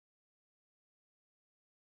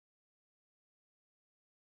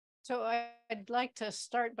So I'd like to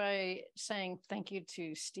start by saying thank you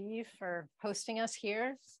to Steve for hosting us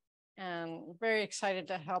here, and very excited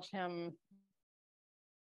to help him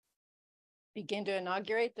begin to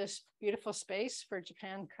inaugurate this beautiful space for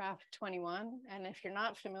Japan Craft 21. And if you're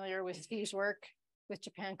not familiar with Steve's work with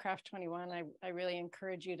Japan Craft 21, I really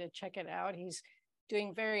encourage you to check it out. He's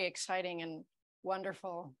doing very exciting and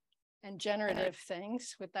wonderful and generative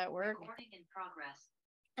things with that work. Recording in progress.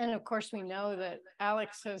 And of course, we know that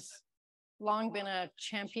Alex has long been a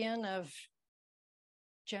champion of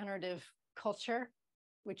generative culture,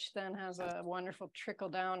 which then has a wonderful trickle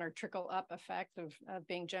down or trickle up effect of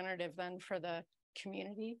being generative then for the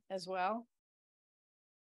community as well.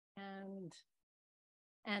 And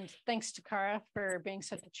thanks to Kara for being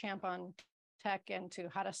such a champ on tech, and to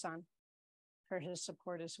Hara-san for his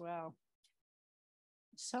support as well.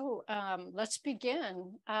 So let's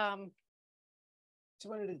begin. Just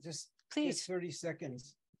wanted to just please 30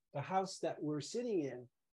 seconds. The house that we're sitting in,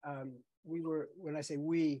 when I say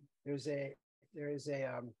we, there is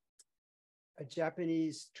a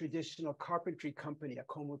Japanese traditional carpentry company, a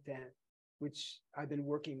komoten, which I've been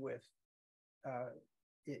working with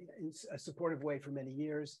in a supportive way for many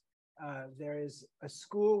years. There is a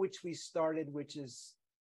school which we started, which is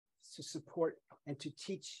to support and to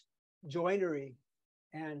teach joinery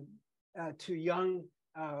and to young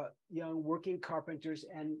working carpenters,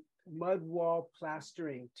 and mud wall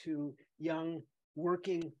plastering to young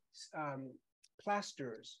working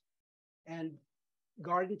plasterers, and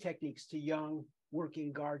garden techniques to young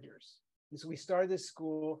working gardeners. And so we started this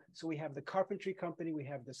school. So we have the carpentry company, we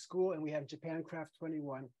have the school, and we have Japan Craft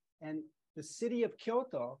 21. And the city of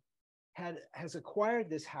Kyoto has acquired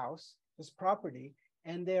this house, this property,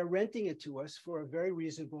 and they're renting it to us for a very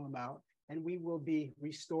reasonable amount. And we will be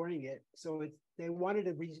restoring it. So they wanted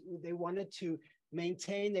to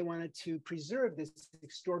maintain, they wanted to preserve this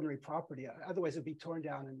extraordinary property. Otherwise, it'd be torn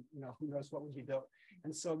down, and who knows what would be built.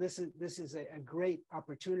 And so this is a great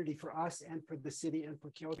opportunity for us and for the city and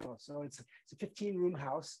for Kyoto. So it's a 15-room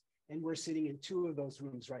house, and we're sitting in 2 of those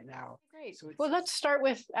rooms right now. Great. So well, let's start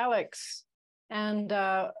with Alex. And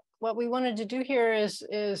what we wanted to do here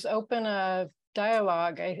is open a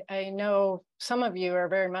dialogue. I know some of you are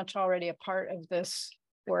very much already a part of this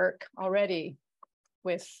work already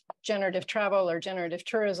with generative travel or generative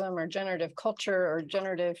tourism or generative culture or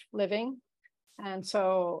generative living. And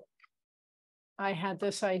so I had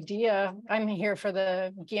this idea. I'm here for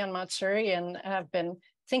the Gion Matsuri and have been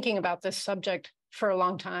thinking about this subject for a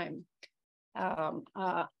long time.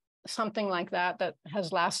 Something like that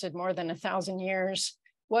has lasted more than 1,000 years.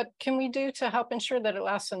 What can we do to help ensure that it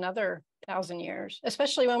lasts another 1,000 years,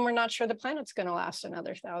 especially when we're not sure the planet's going to last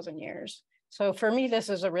another 1,000 years? So for me, this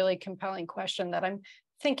is a really compelling question that I'm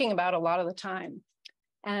thinking about a lot of the time.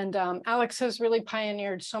 And Alex has really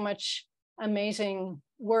pioneered so much amazing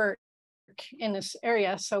work in this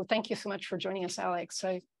area. So thank you so much for joining us, Alex.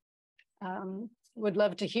 I would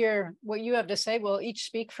love to hear what you have to say. We'll each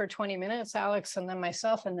speak for 20 minutes, Alex, and then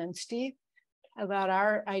myself, and then Steve, about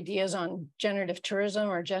our ideas on generative tourism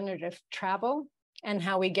or generative travel and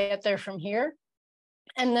how we get there from here.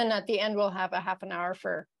 And then at the end, we'll have a half an hour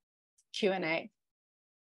for Q&A.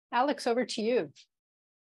 Alex, over to you.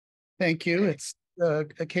 Thank you.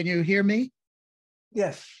 Can you hear me?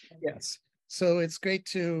 Yes. Yes. So it's great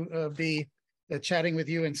to be chatting with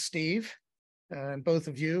you and Steve. Both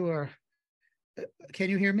of you are, can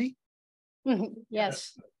you hear me?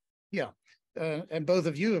 Yes. Yeah. And both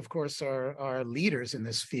of you, of course, are leaders in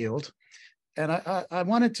this field. And I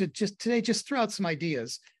wanted to today throw out some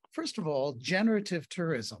ideas. First of all, generative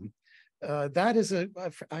tourism. That is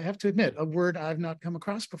I have to admit, a word I've not come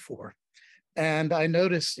across before. And I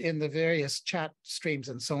noticed in the various chat streams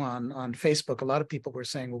and so on Facebook, a lot of people were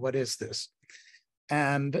saying, well, what is this?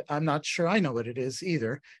 And I'm not sure I know what it is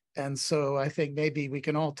either. And so I think maybe we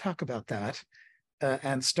can all talk about that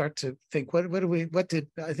and start to think, what did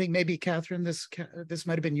I think maybe Catherine, this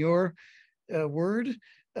might have been your word.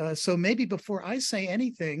 So maybe before I say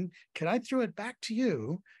anything, can I throw it back to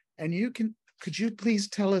you? And could you please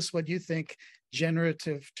tell us what you think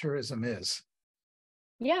generative tourism is?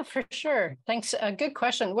 Yeah, for sure. Thanks. A good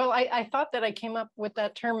question. Well, I thought that I came up with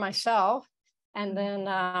that term myself. And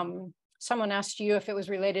then someone asked you if it was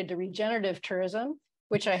related to regenerative tourism,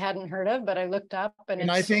 which I hadn't heard of, but I looked up.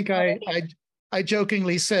 And I think I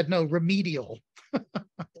jokingly said, no, remedial.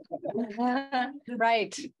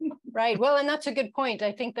 Right. Well, and that's a good point.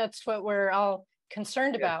 I think that's what we're all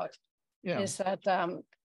concerned about, is that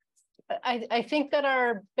I think that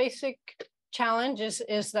our basic challenge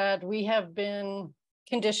is that we have been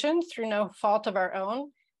conditioned through no fault of our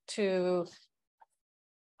own to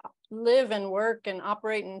live and work and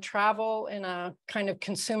operate and travel in a kind of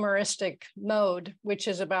consumeristic mode, which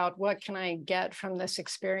is about what can I get from this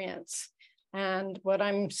experience? And what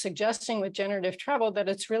I'm suggesting with generative travel, that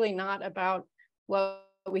it's really not about what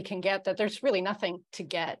we can get, that there's really nothing to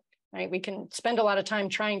get, right? We can spend a lot of time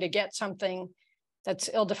trying to get something that's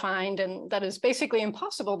ill-defined and that is basically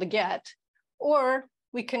impossible to get, or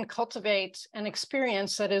we can cultivate an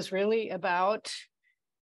experience that is really about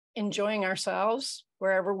enjoying ourselves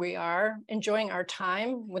wherever we are, enjoying our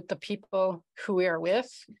time with the people who we are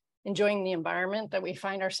with, enjoying the environment that we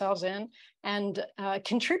find ourselves in, and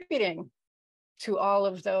contributing to all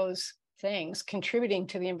of those things, contributing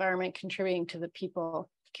to the environment, contributing to the people,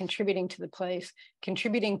 contributing to the place,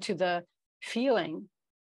 contributing to the feeling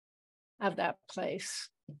of that place.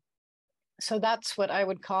 So that's what I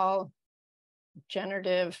would call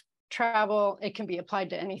generative travel. It can be applied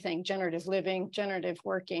to anything: generative living, generative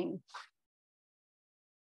working.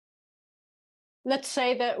 Let's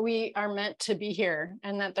say that we are meant to be here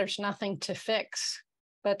and that there's nothing to fix,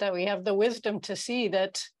 but that we have the wisdom to see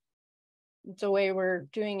that the way we're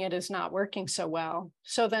doing it is not working so well.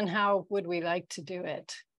 So then how would we like to do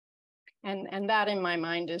it? And that in my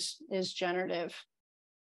mind is generative.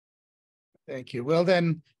 Thank you. Well,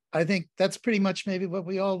 then I think that's pretty much maybe what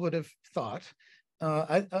we all would have thought.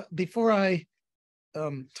 Before I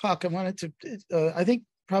talk, I wanted to, I think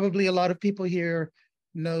probably a lot of people here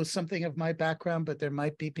know something of my background, but there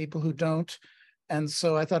might be people who don't. And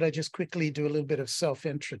so I thought I'd just quickly do a little bit of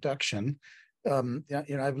self-introduction.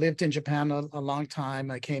 I've lived in Japan a long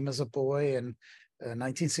time. I came as a boy in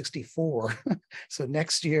 1964. So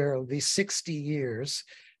next year it'll be 60 years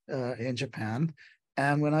in Japan.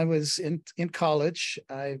 And when I was in college,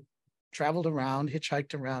 I traveled around,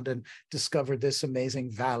 hitchhiked around, and discovered this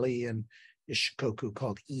amazing valley in Ishikoku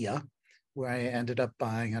called Iya, where I ended up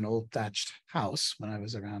buying an old thatched house when I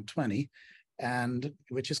was around 20, and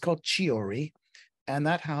which is called Chiori. And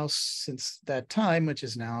that house, since that time, which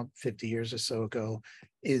is now 50 years or so ago,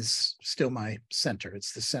 is still my center.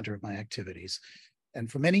 It's the center of my activities. And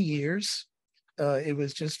for many years, it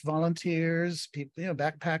was just volunteers, people,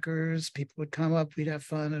 backpackers. People would come up, we'd have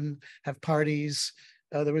fun and have parties.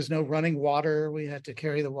 There was no running water. We had to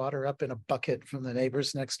carry the water up in a bucket from the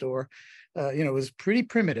neighbors next door. It was pretty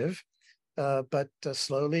primitive, but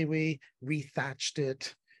slowly we rethatched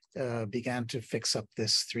it, began to fix up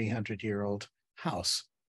this 300-year-old house.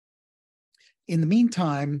 In the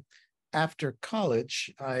meantime, after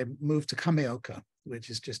college, I moved to Kameoka, which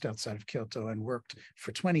is just outside of Kyoto, and worked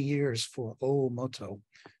for 20 years for Oomoto,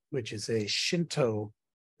 which is a Shinto,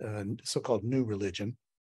 so-called new religion.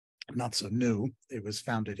 Not so new. It was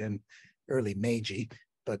founded in early Meiji,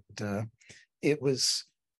 but it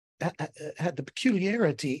had the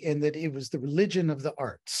peculiarity in that it was the religion of the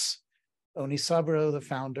arts. Onisaburo, the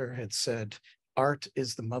founder, had said, art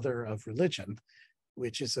is the mother of religion,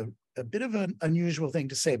 which is a bit of an unusual thing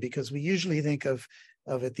to say, because we usually think of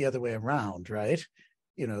it the other way around, right?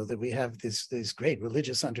 That we have these great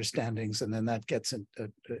religious understandings, and then that gets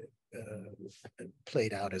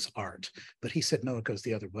played out as art. But he said, no, it goes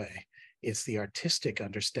the other way. It's the artistic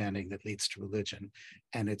understanding that leads to religion.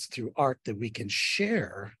 And it's through art that we can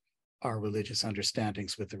share our religious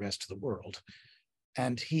understandings with the rest of the world.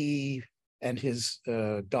 And he and his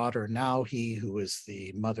daughter, Naohi, who was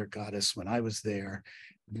the mother goddess when I was there,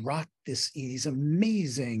 brought these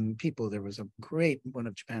amazing people. There was one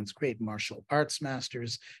of Japan's great martial arts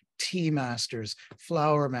masters, tea masters,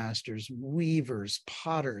 flower masters, weavers,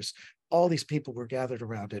 potters. All these people were gathered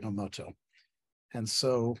around in Oomoto. And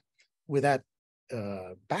so with that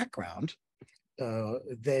background,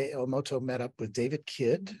 Oomoto met up with David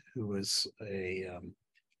Kidd, who was a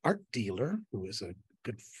art dealer, who was a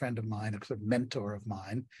good friend of mine, a sort of mentor of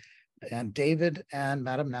mine. And David and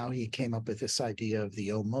Madame Naohi came up with this idea of the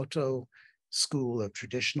Oomoto School of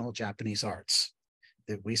Traditional Japanese Arts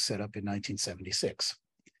that we set up in 1976.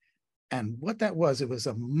 And what that was, it was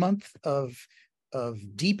a month of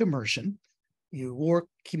deep immersion. You wore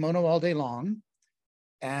kimono all day long,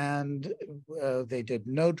 and they did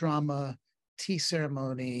no drama, tea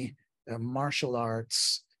ceremony, martial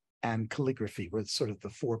arts, and calligraphy were sort of the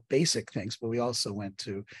four basic things. But we also went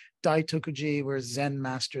to Daitokuji, where Zen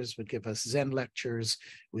masters would give us Zen lectures.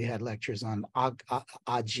 We had lectures on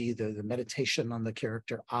Aji, the meditation on the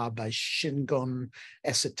character A by Shingon,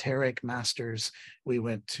 esoteric masters. We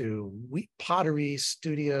went to pottery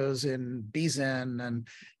studios in Bizen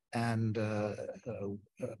and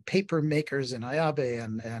paper makers in Ayabe,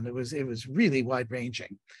 and it was really wide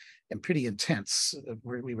ranging and pretty intense.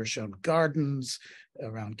 We were shown gardens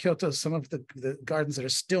around Kyoto. Some of the gardens that are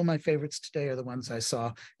still my favorites today are the ones I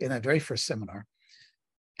saw in that very first seminar.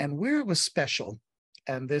 And where it was special,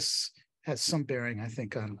 and this has some bearing, I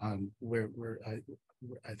think, on where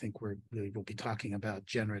I think we'll be talking about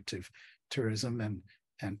generative tourism,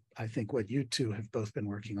 and I think what you two have both been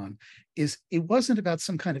working on is it wasn't about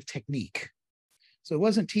some kind of technique. So it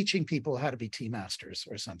wasn't teaching people how to be tea masters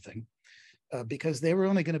or something, because they were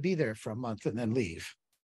only going to be there for a month and then leave.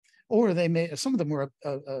 Or some of them were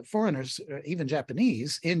foreigners, even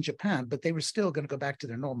Japanese in Japan, but they were still going to go back to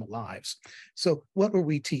their normal lives. So what were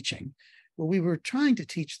we teaching? Well, we were trying to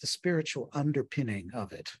teach the spiritual underpinning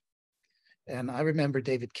of it. And I remember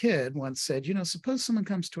David Kidd once said, suppose someone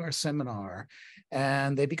comes to our seminar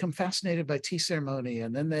and they become fascinated by tea ceremony,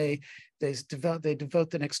 and then they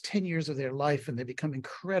devote the next 10 years of their life and they become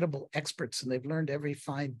incredible experts and they've learned every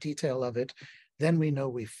fine detail of it. Then we know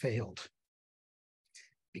we failed.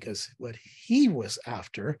 Because what he was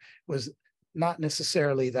after was not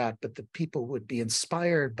necessarily that, but the people would be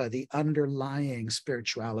inspired by the underlying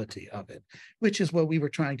spirituality of it, which is what we were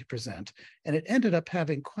trying to present. And it ended up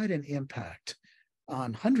having quite an impact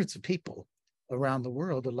on hundreds of people around the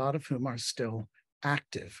world, a lot of whom are still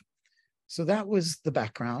active. So that was the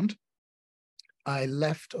background. I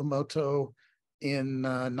left Omoto in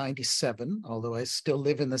 97, although I still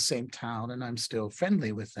live in the same town and I'm still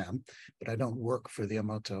friendly with them, but I don't work for the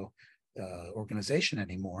Omoto organization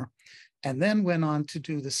anymore. And then went on to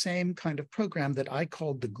do the same kind of program that I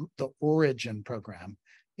called the Origin program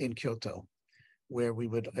in Kyoto, where we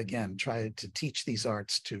would, again, try to teach these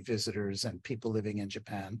arts to visitors and people living in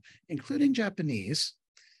Japan, including Japanese,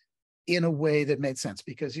 in a way that made sense.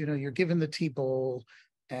 Because, you're given the tea bowl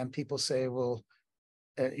and people say, well,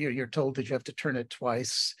 you're told that you have to turn it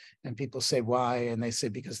twice, and people say, why? And they say,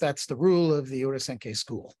 because that's the rule of the Urasenke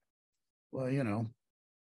school. Well,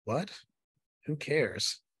 what? Who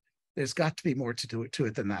cares? There's got to be more to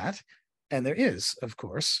it than that. And there is, of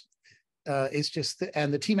course. It's just,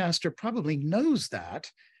 and the tea master probably knows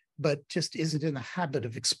that, but just isn't in the habit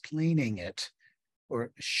of explaining it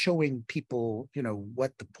or showing people,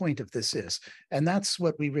 what the point of this is. And that's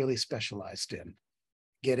what we really specialized in,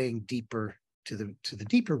 getting deeper to the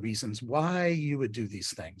deeper reasons why you would do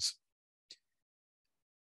these things.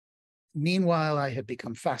 Meanwhile, I had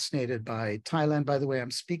become fascinated by Thailand. By the way,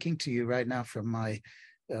 I'm speaking to you right now from my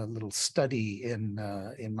little study in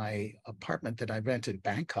my apartment that I rent in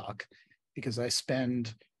Bangkok, because I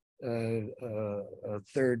spend a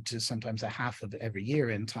third to sometimes a half of every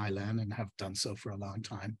year in Thailand and have done so for a long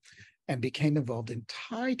time, and became involved in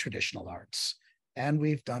Thai traditional arts. And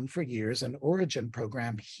we've done for years an Origin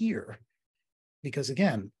program here. Because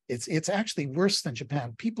again, it's actually worse than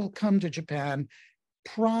Japan. People come to Japan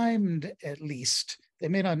primed, at least, they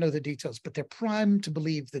may not know the details, but they're primed to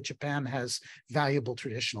believe that Japan has valuable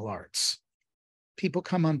traditional arts. People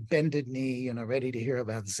come on bended knee, ready to hear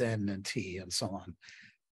about Zen and tea and so on.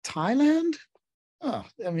 Thailand? Oh,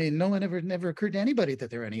 no one never occurred to anybody that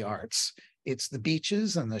there are any arts. It's the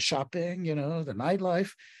beaches and the shopping, the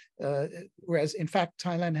nightlife. Whereas in fact,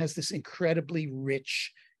 Thailand has this incredibly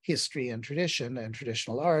rich history and tradition and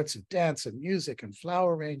traditional arts of dance and music and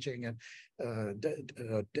flower arranging and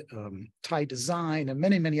Thai design and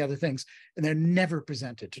many, many other things. And they're never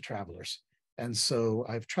presented to travelers. And so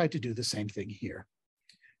I've tried to do the same thing here.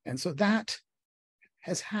 And so that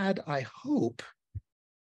has had, I hope,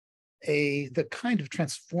 the kind of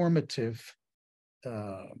transformative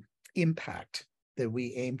impact that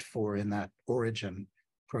we aimed for in that Origin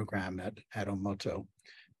program at Omoto.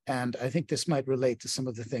 And I think this might relate to some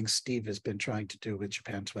of the things Steve has been trying to do with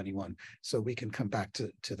Japan 21. So we can come back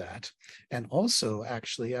to that. And also,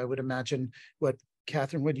 actually, I would imagine what,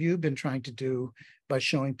 Catherine, what you've been trying to do by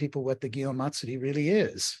showing people what the Gion Matsuri really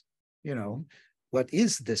is. What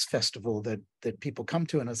is this festival that people come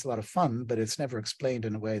to, and it's a lot of fun, but it's never explained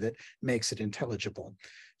in a way that makes it intelligible.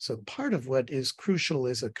 So part of what is crucial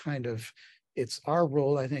is it's our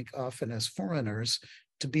role, I think, often as foreigners,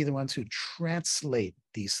 to be the ones who translate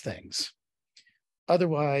these things.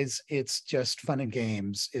 Otherwise, it's just fun and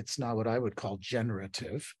games. It's not what I would call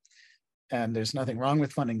generative. And there's nothing wrong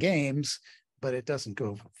with fun and games, but it doesn't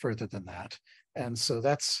go further than that. And so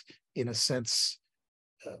that's, in a sense,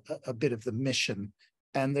 a bit of the mission.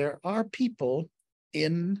 And there are people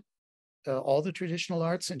in all the traditional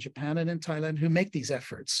arts in Japan and in Thailand who make these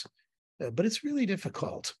efforts, but it's really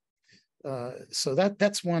difficult. So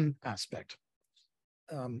that's one aspect.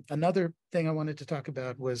 Another thing I wanted to talk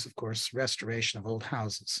about was, of course, restoration of old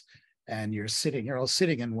houses. And you're all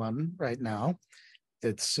sitting in one right now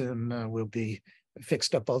that soon will be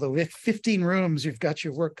fixed up. Although with 15 rooms, you've got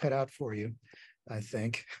your work cut out for you, I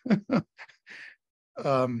think.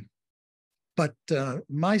 But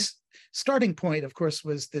my starting point, of course,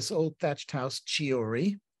 was this old thatched house,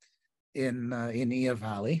 Chiori, in Iya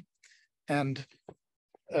Valley. And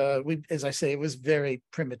as I say, it was very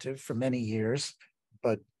primitive for many years,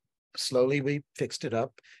 but slowly we fixed it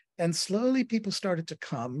up. And slowly people started to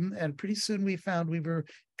come, and pretty soon we found we were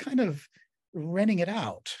kind of renting it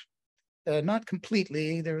out. Not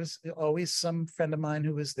completely. There was always some friend of mine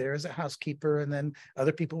who was there as a housekeeper, and then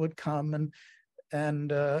other people would come,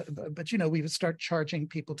 but we would start charging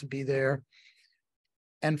people to be there.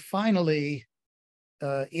 And finally,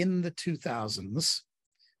 in the 2000s,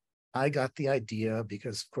 I got the idea,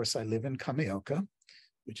 because of course I live in Kameoka,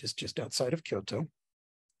 which is just outside of Kyoto,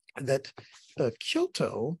 that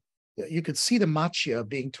Kyoto, you could see the machiya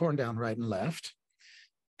being torn down right and left.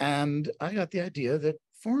 And I got the idea that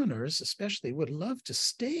foreigners especially would love to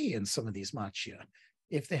stay in some of these machiya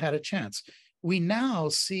if they had a chance. We now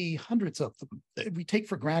see hundreds of them. We take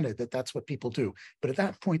for granted that that's what people do, but at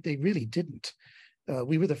that point they really didn't.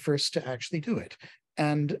 We were the first to actually do it.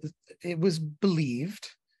 And it was believed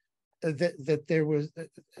that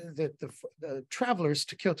the travelers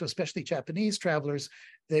to Kyoto, especially Japanese travelers,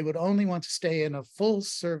 they would only want to stay in a full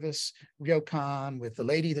service ryokan with the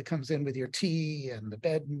lady that comes in with your tea and the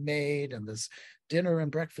bed made and this dinner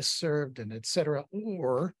and breakfast served and etc.,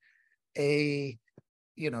 or a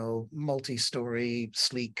multi-story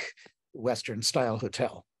sleek Western style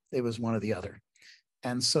hotel. It was one or the other.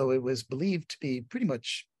 And so it was believed to be pretty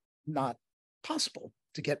much not possible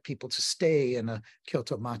to get people to stay in a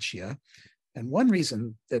Kyoto machiya. And one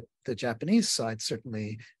reason that the Japanese side,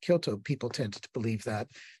 certainly Kyoto people tended to believe that,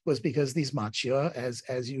 was because these machiya,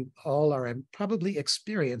 as you all are probably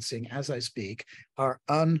experiencing as I speak, are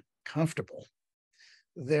uncomfortable.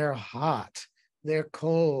 They're hot, they're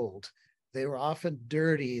cold, they were often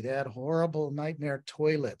dirty, they had horrible nightmare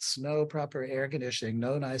toilets, no proper air conditioning,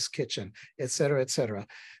 no nice kitchen, et cetera,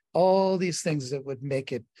 all these things that would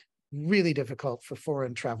make it really difficult for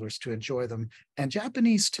foreign travelers to enjoy them, and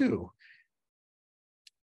Japanese too.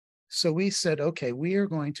 So we said, okay, we are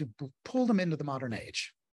going to pull them into the modern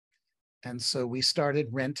age. And so we started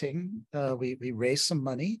renting. We raised some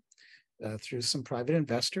money through some private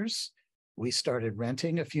investors. We started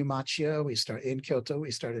renting a few machiya. In Kyoto,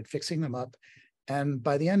 we started fixing them up. And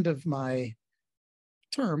by the end of my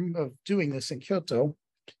term of doing this in Kyoto,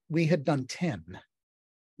 we had done 10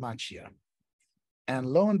 machiya. And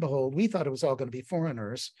lo and behold, we thought it was all going to be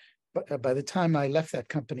foreigners. But by the time I left that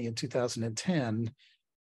company in 2010,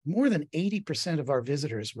 more than 80% of our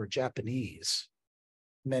visitors were Japanese,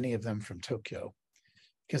 many of them from Tokyo,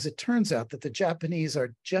 because it turns out that the Japanese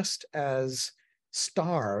are just as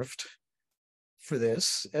starved for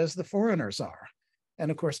this as the foreigners are. And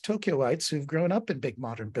of course, Tokyoites who've grown up in big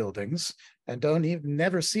modern buildings and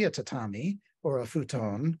never see a tatami or a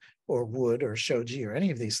futon or wood or shoji or any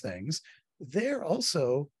of these things, they're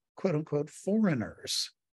also, quote unquote, foreigners.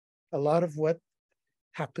 A lot of what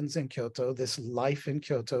happens in Kyoto, this life in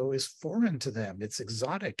Kyoto, is foreign to them. It's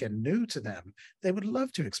exotic and new to them. They would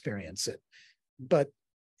love to experience it, but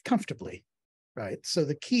comfortably, right? So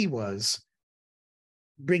the key was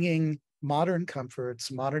bringing modern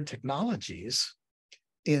comforts, modern technologies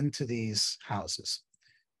into these houses,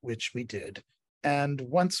 which we did. And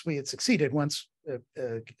once we had succeeded, once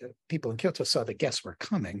people in Kyoto saw that guests were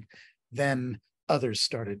coming, then others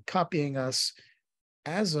started copying us.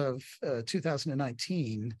 As of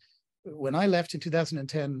 2019, when I left in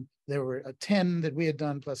 2010, there were 10 that we had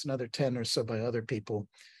done, plus another 10 or so by other people.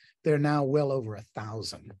 They're now well over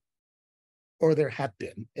 1,000, or there had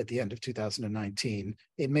been at the end of 2019.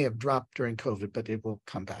 It may have dropped during COVID, but it will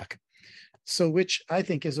come back. So, which I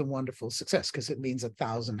think is a wonderful success, because it means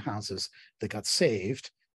 1,000 houses that got saved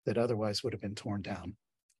that otherwise would have been torn down.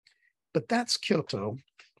 But that's Kyoto.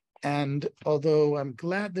 And although I'm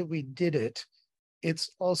glad that we did it,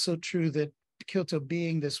 it's also true that Kyoto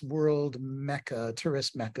being this world mecca,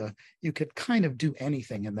 tourist mecca, you could kind of do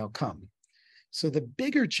anything and they'll come. So the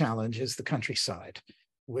bigger challenge is the countryside,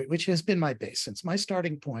 which has been my base. Since my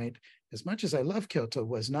starting point, as much as I love Kyoto,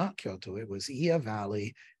 was not Kyoto. It was Iya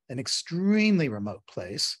Valley, an extremely remote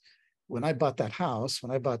place. When I bought that house,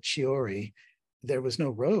 when I bought Chiori, there was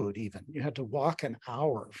no road even. You had to walk an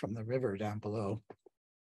hour from the river down below,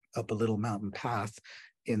 up a little mountain path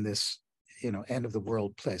in this, end of the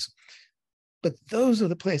world place. But those are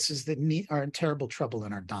the places that are in terrible trouble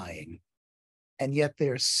and are dying. And yet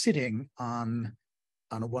they're sitting on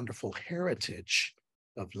a wonderful heritage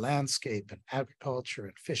of landscape and agriculture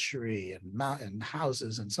and fishery and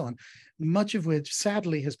houses and so on, much of which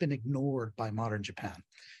sadly has been ignored by modern Japan.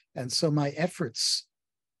 And so my efforts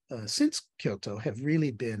since Kyoto have really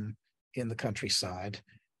been in the countryside.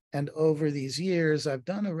 And over these years, I've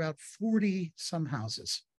done around 40 some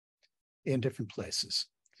houses in different places.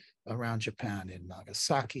 around Japan, in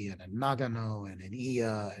Nagasaki and in Nagano and in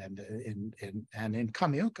Iya and in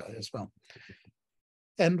Kamioka as well.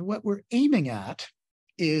 And what we're aiming at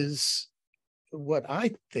is what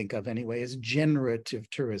I think of anyway as generative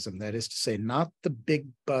tourism. That is to say, not the big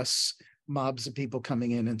bus mobs of people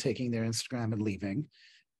coming in and taking their Instagram and leaving,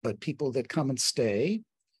 but people that come and stay,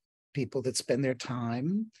 people that spend their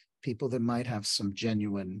time, people that might have some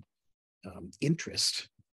genuine interest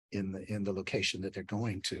in the location that they're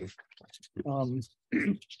going to.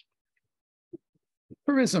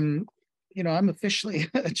 Tourism, I'm officially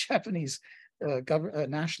a Japanese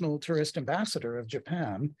national tourist ambassador of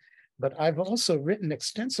Japan, but I've also written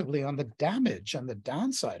extensively on the damage and the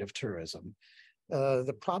downside of tourism,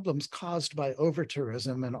 the problems caused by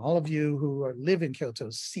over-tourism, and all of you who live in Kyoto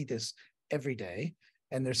see this every day.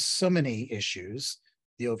 And there's so many issues,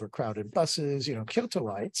 the overcrowded buses,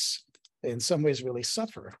 Kyotoites in some ways really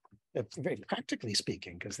suffer, very practically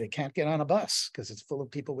speaking, because they can't get on a bus because it's full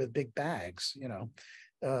of people with big bags.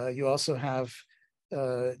 You also have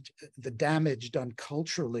the damage done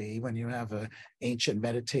culturally when you have an ancient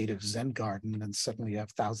meditative Zen garden and suddenly you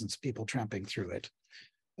have thousands of people tramping through it.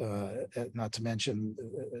 Not to mention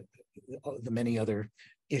the many other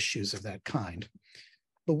issues of that kind.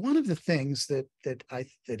 But one of the things that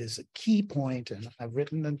is a key point, and I've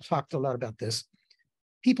written and talked a lot about this,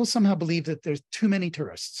 people somehow believe that there's too many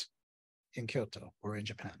tourists in Kyoto or in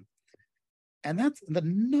Japan. And the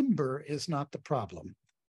number is not the problem.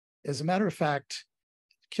 As a matter of fact,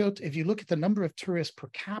 Kyoto, if you look at the number of tourists per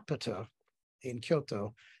capita in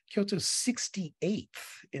Kyoto, Kyoto's 68th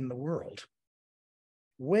in the world,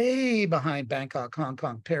 way behind Bangkok, Hong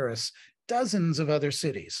Kong, Paris, dozens of other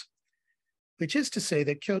cities, which is to say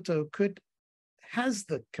that Kyoto has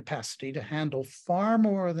the capacity to handle far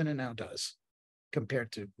more than it now does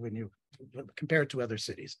compared to other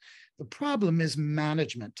cities. The problem is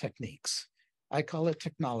management techniques. I call it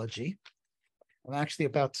technology. I'm actually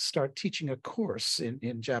about to start teaching a course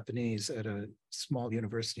in Japanese at a small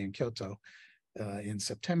university in Kyoto in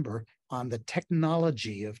September on the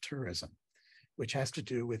technology of tourism, which has to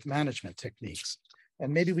do with management techniques.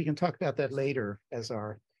 And maybe we can talk about that later as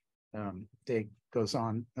our day goes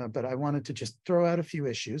on. But I wanted to just throw out a few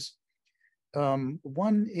issues.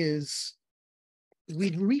 One is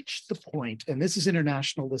we've reached the point, and this is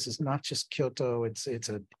international, this is not just Kyoto, it's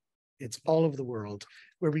all over the world,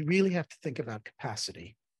 where we really have to think about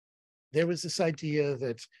capacity. There was this idea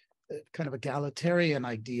that, kind of egalitarian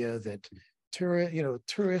idea that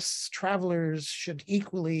tourists, travelers should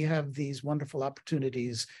equally have these wonderful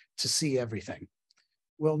opportunities to see everything.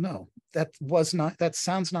 Well, no, that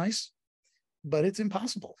sounds nice, but it's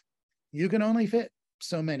impossible. You can only fit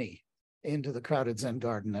so many into the crowded Zen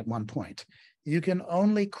garden at one point. You can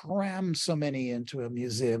only cram so many into a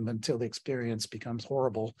museum until the experience becomes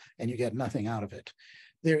horrible and you get nothing out of it.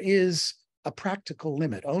 There is a practical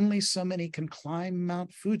limit. Only so many can climb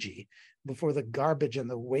Mount Fuji before the garbage and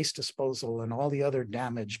the waste disposal and all the other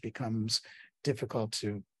damage becomes difficult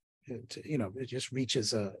to it just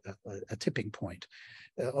reaches a tipping point.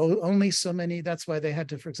 Only so many, that's why they had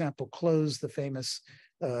to, for example, close the famous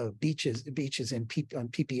beaches on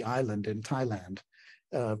Phi Phi Island in Thailand,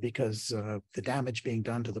 because the damage being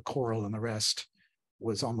done to the coral and the rest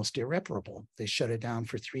was almost irreparable. They shut it down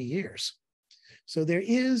for 3 years. So there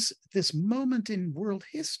is this moment in world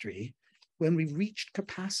history when we've reached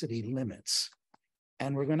capacity limits,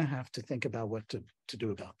 and we're going to have to think about what to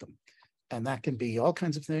do about them. And that can be all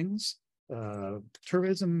kinds of things.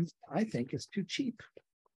 Tourism, I think, is too cheap.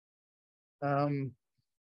 Too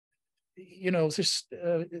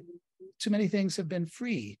many things have been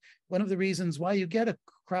free. One of the reasons why you get a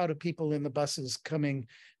crowd of people in the buses coming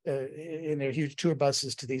in their huge tour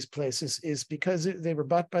buses to these places is because they were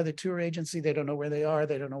bought by the tour agency. They don't know where they are.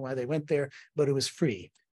 They don't know why they went there, but it was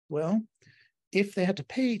free. Well, if they had to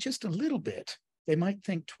pay just a little bit, they might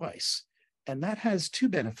think twice. And that has two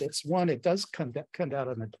benefits. One, it does cut down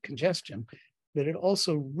on the congestion, but it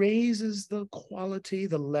also raises the quality,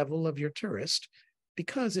 the level of your tourist,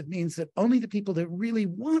 because it means that only the people that really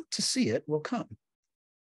want to see it will come.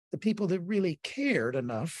 The people that really cared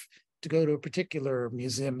enough to go to a particular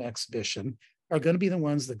museum exhibition are going to be the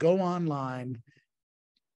ones that go online,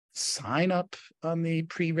 sign up on the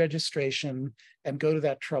pre-registration, and go to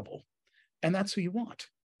that trouble. And that's who you want,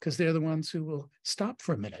 because they're the ones who will stop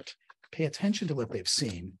for a minute, pay attention to what they've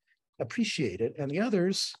seen, appreciate it, and the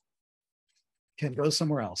others can go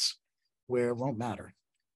somewhere else where it won't matter.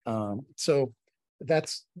 So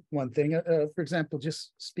that's one thing. For example,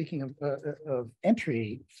 just speaking of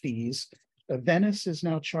entry fees, Venice is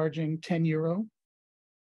now charging 10 euro.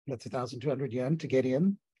 That's 1,200 yen to get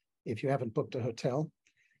in if you haven't booked a hotel.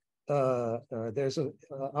 There's an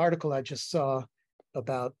article I just saw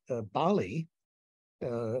about Bali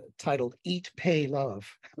titled Eat, Pay, Love.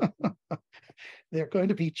 They're going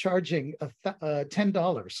to be charging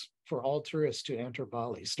 $10 for all tourists to enter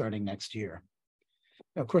Bali starting next year.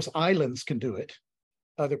 Now, of course, islands can do it.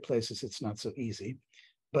 Other places, it's not so easy.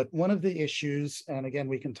 But one of the issues, and again,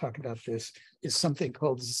 we can talk about this, is something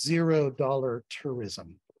called $0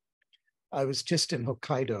 tourism. I was just in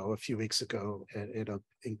Hokkaido a few weeks ago at an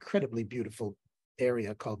incredibly beautiful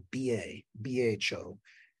area called BHO,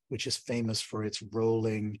 which is famous for its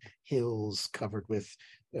rolling hills covered with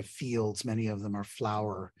fields. Many of them are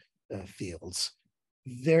flower fields.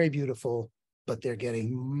 Very beautiful, but they're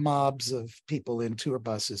getting mobs of people in tour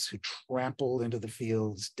buses who trample into the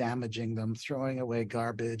fields, damaging them, throwing away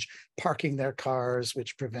garbage, parking their cars,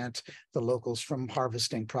 which prevent the locals from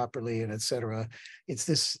harvesting properly, and et cetera. It's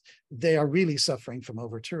this, they are really suffering from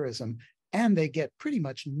over-tourism, and they get pretty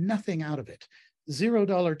much nothing out of it.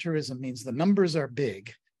 $0 tourism means the numbers are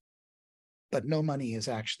big, but no money is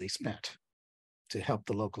actually spent to help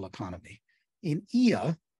the local economy. In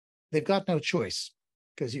Ia, they've got no choice,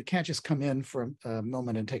 because you can't just come in for a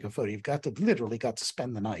moment and take a photo. You've got to literally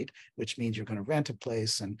spend the night, which means you're going to rent a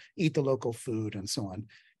place and eat the local food and so on.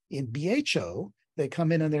 In BHO, they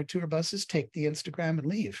come in their tour buses, take the Instagram and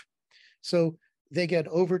leave. So they get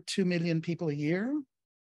over 2 million people a year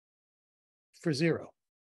for zero.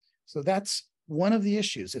 So that's one of the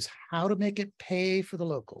issues, is how to make it pay for the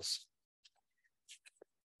locals.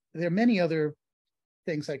 There are many other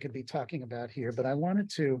things I could be talking about here, but I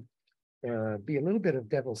wanted to be a little bit of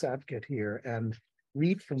devil's advocate here and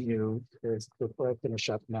read from you, before I finish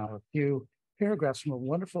up now, a few paragraphs from a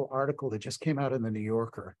wonderful article that just came out in the New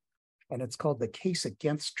Yorker, and it's called "The Case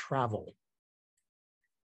Against Travel"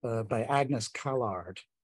 by Agnes Callard.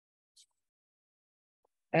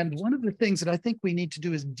 And one of the things that I think we need to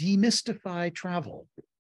do is demystify travel,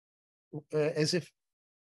 as if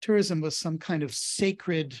tourism was some kind of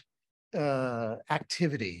sacred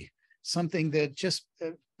activity, something that just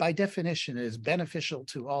by definition is beneficial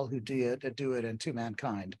to all who do it and to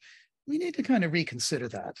mankind. We need to kind of reconsider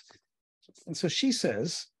that. And so she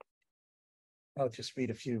says, I'll just read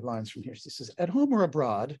a few lines from here. She says, at home or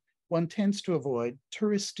abroad, one tends to avoid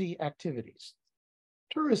touristy activities.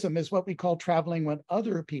 Tourism is what we call traveling when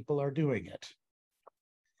other people are doing it.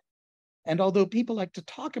 And although people like to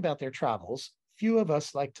talk about their travels, few of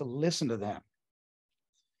us like to listen to them.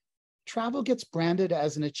 Travel gets branded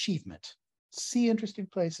as an achievement. See interesting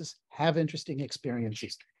places, have interesting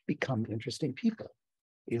experiences, become interesting people.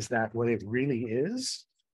 Is that what it really is?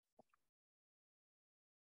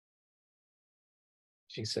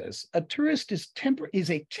 She says, a tourist is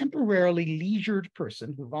a temporarily leisured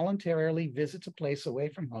person who voluntarily visits a place away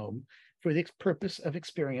from home for the purpose of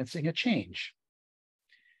experiencing a change.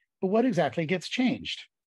 But what exactly gets changed?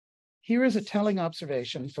 Here is a telling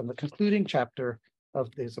observation from the concluding chapter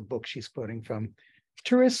there's a book she's quoting from.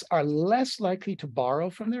 Tourists are less likely to borrow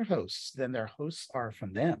from their hosts than their hosts are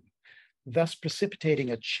from them, thus precipitating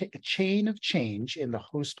a chain of change in the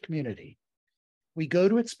host community. We go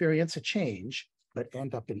to experience a change, but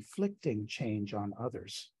end up inflicting change on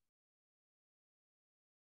others.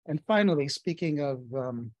 And finally, speaking of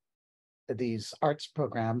these arts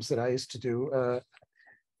programs that I used to do,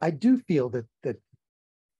 I do feel that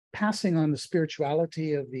passing on the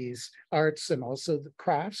spirituality of these arts and also the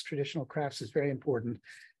crafts, traditional crafts, is very important.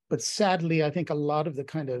 But sadly, I think a lot of the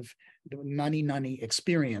kind of nani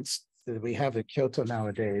experience that we have at Kyoto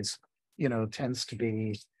nowadays, tends to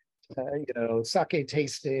be, sake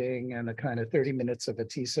tasting and a kind of 30 minutes of a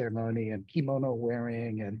tea ceremony and kimono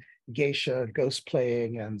wearing and geisha ghost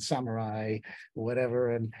playing and samurai,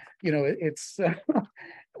 whatever. And, it's,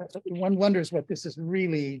 one wonders what this is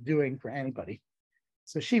really doing for anybody.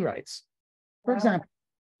 So she writes, for example,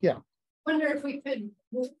 yeah. I wonder if we could,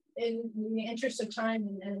 in the interest of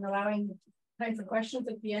time and allowing time for questions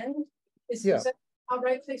at the end, is that all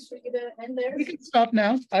right place for you to end there? We can stop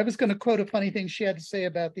now. I was going to quote a funny thing she had to say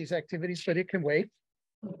about these activities, but it can wait.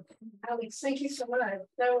 Alex, thank you so much.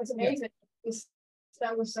 That was amazing. Yeah.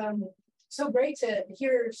 That was so great to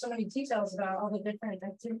hear so many details about all the different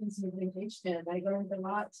activities you've engaged in. I learned a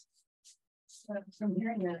lot from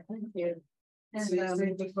hearing that. Thank you. And say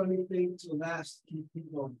the funny thing to last, keep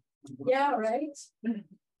people. Yeah, right.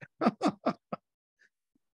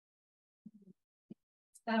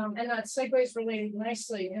 And that segues really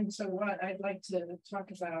nicely into what I'd like to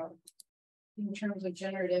talk about in terms of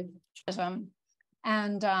generative.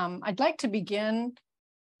 And I'd like to begin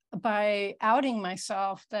by outing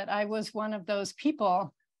myself that I was one of those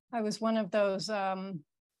people. I was one of those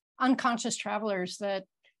unconscious travelers that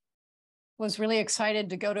was really excited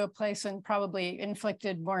to go to a place and probably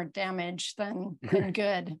inflicted more damage than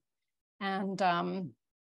good. And I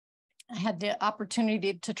had the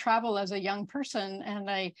opportunity to travel as a young person, and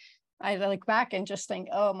I look back and just think,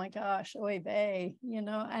 oh my gosh, oy vey,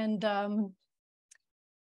 and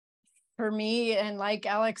for me, and like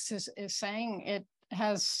Alex is saying, it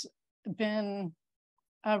has been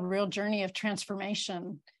a real journey of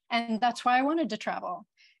transformation. And that's why I wanted to travel.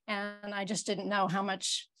 And I just didn't know how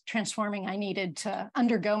much transforming I needed to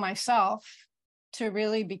undergo myself to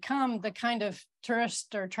really become the kind of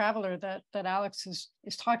tourist or traveler that Alex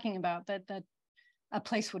is talking about, that a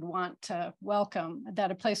place would want to welcome,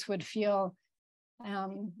 that a place would feel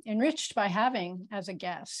enriched by having as a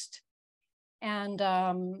guest. And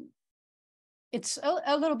it's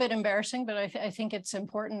a little bit embarrassing, but I think it's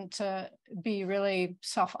important to be really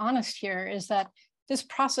self-honest here, is that this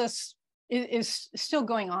process is still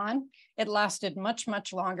going on. It lasted much,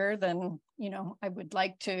 much longer than, I would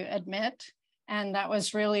like to admit. And that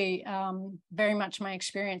was really very much my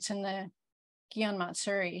experience in the Gion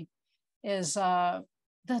Matsuri. Is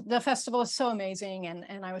the festival is so amazing,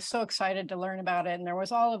 and I was so excited to learn about it. And there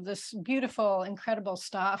was all of this beautiful, incredible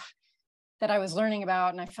stuff that I was learning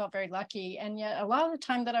about, and I felt very lucky. And yet a lot of the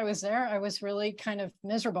time that I was there, I was really kind of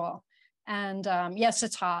miserable. And yes,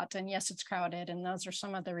 it's hot, and yes, it's crowded, and those are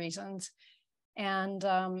some of the reasons. And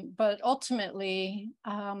but ultimately,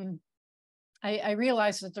 I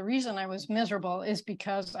realized that the reason I was miserable is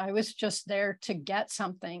because I was just there to get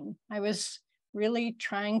something. I was really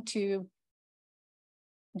trying to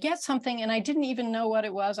get something, and I didn't even know what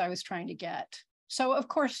it was I was trying to get. So of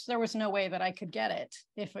course, there was no way that I could get it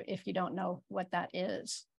if you don't know what that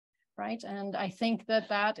is, right? And I think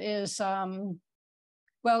that is,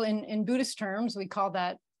 well, in Buddhist terms, we call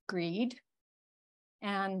that greed.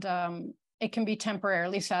 And it can be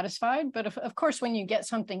temporarily satisfied. But of course, when you get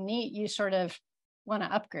something neat, you sort of want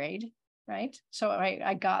to upgrade, right? So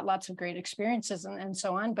I got lots of great experiences and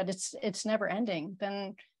so on, but it's never ending.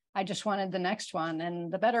 Then I just wanted the next one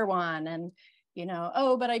and the better one. And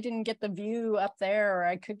oh, but I didn't get the view up there, or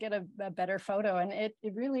I could get a better photo. And it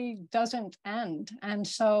really doesn't end. And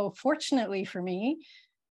so fortunately for me,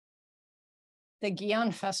 the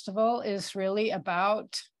Gion Festival is really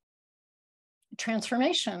about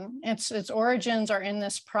transformation. Its origins are in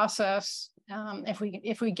this process.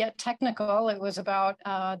 If we get technical, it was about,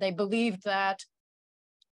 they believed that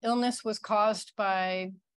illness was caused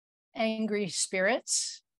by angry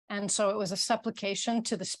spirits. And so it was a supplication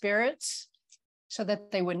to the spirits so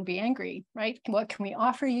that they wouldn't be angry, right? What can we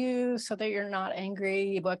offer you so that you're not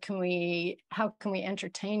angry? How can we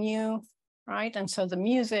entertain you, right? And so the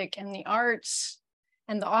music and the arts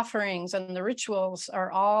and the offerings and the rituals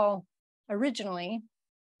are all originally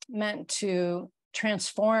meant to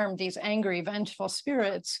transform these angry, vengeful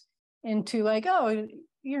spirits into like, oh,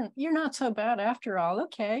 you're not so bad after all.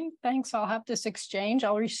 Okay, thanks. I'll have this exchange.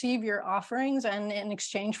 I'll receive your offerings, and in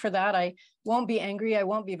exchange for that, I won't be angry. I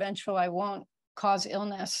won't be vengeful. I won't cause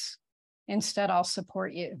illness. Instead, I'll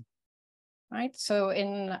support you. Right. So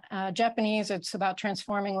in Japanese, it's about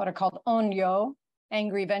transforming what are called onryo,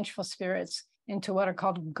 angry, vengeful spirits, into what are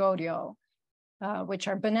called goryo, which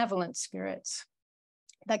are benevolent spirits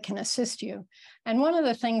that can assist you. And one of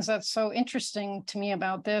the things that's so interesting to me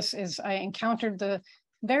about this is I encountered the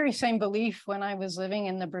very same belief when I was living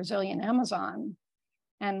in the Brazilian Amazon.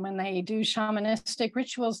 And when they do shamanistic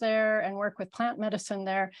rituals there and work with plant medicine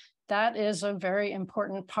there, that is a very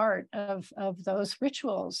important part of those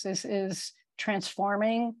rituals, is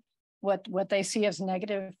transforming what they see as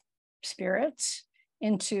negative spirits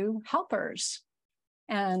into helpers.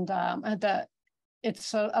 And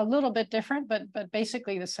it's a little bit different, but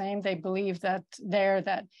basically the same. They believe that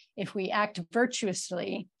if we act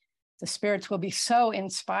virtuously, the spirits will be so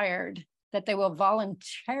inspired that they will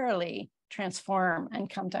voluntarily transform and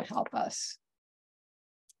come to help us.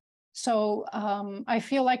 So I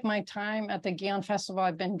feel like my time at the Gion Festival,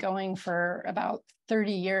 I've been going for about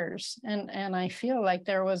 30 years. And I feel like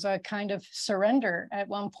there was a kind of surrender at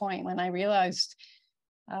one point when I realized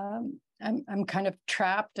I'm kind of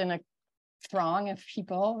trapped in a throng of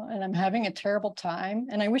people and I'm having a terrible time.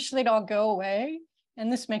 And I wish they'd all go away.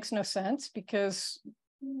 And this makes no sense because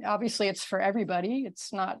obviously it's for everybody.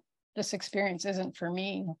 It's not, this experience isn't for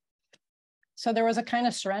me. So there was a kind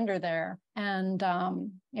of surrender there. And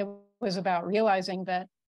it was about realizing that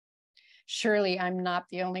surely I'm not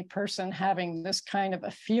the only person having this kind of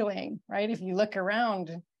a feeling, right? If you look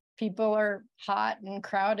around, people are hot and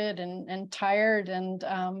crowded and tired,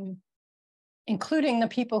 and including the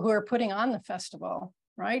people who are putting on the festival,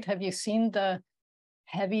 right? Have you seen the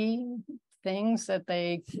heavy things that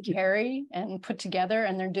they carry and put together,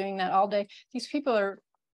 and they're doing that all day. These people are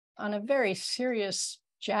on a very serious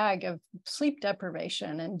jag of sleep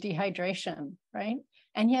deprivation and dehydration, right?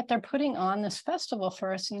 And yet they're putting on this festival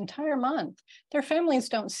for us the entire month. Their families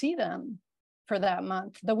don't see them for that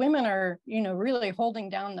month. The women are, really holding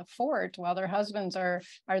down the fort while their husbands are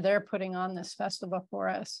there putting on this festival for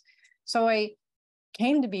us. So I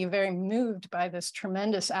came to be very moved by this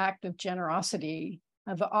tremendous act of generosity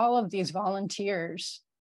of all of these volunteers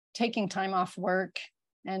taking time off work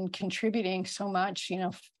and contributing so much,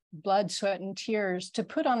 blood, sweat, and tears to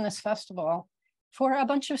put on this festival for a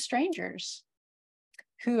bunch of strangers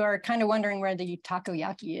who are kind of wondering where the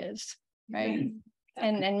takoyaki is, right?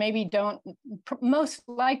 And maybe most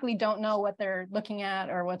likely don't know what they're looking at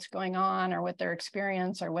or what's going on or what their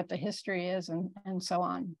experience or what the history is and so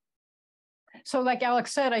on. So like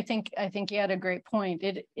Alex said, I think he had a great point.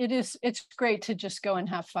 It's great to just go and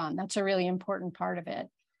have fun. That's a really important part of it.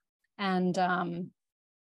 And I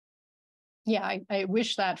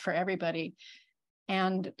wish that for everybody.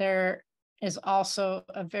 And there is also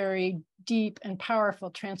a very deep and powerful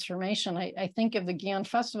transformation. I think of the Gion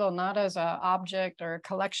Festival not as an object or a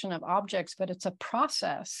collection of objects, but it's a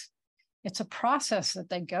process. It's a process that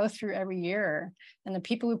they go through every year. And the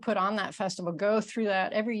people who put on that festival go through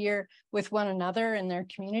that every year with one another in their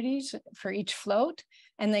communities for each float.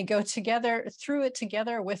 And they go through it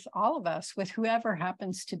together with all of us, with whoever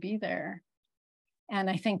happens to be there. And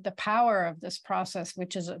I think the power of this process,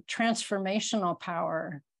 which is a transformational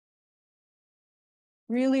power,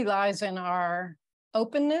 really lies in our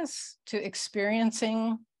openness to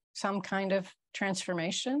experiencing some kind of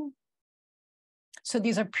transformation. So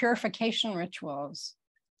these are purification rituals.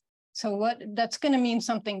 So that's going to mean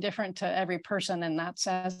something different to every person, and that's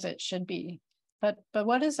as it should be. But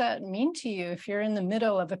what does that mean to you if you're in the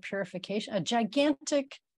middle of a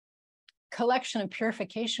gigantic collection of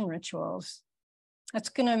purification rituals? That's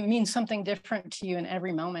going to mean something different to you in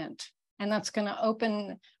every moment. And that's going to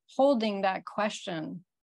open holding that question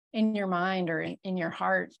in your mind or in your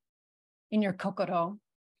heart, in your kokoro,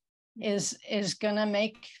 is going to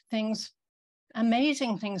make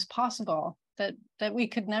amazing things possible that we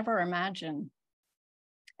could never imagine.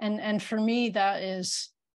 And for me, that is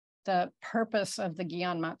the purpose of the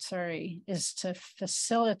Gion Matsuri, is to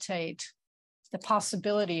facilitate the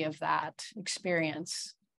possibility of that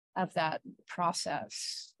experience, of that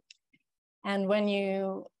process. And when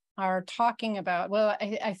you are talking about, well,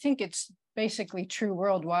 I think it's basically true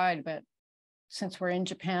worldwide, but since we're in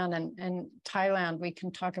Japan and Thailand, we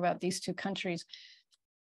can talk about these two countries.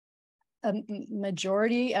 A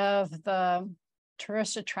majority of the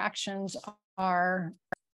tourist attractions are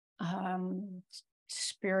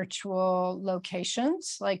spiritual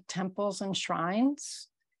locations like temples and shrines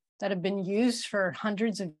that have been used for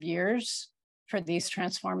hundreds of years for these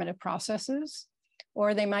transformative processes.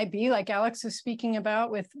 Or they might be like Alex is speaking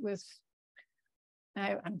about with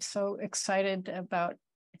I'm so excited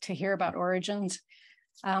to hear about origins.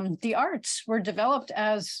 The arts were developed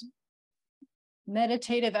as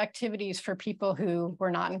meditative activities for people who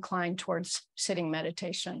were not inclined towards sitting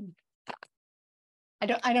meditation.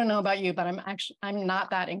 I don't know about you, but I'm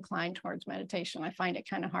not that inclined towards meditation. I find it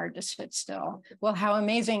kind of hard to sit still. Well, how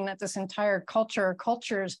amazing that this entire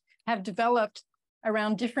cultures have developed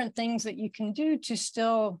around different things that you can do to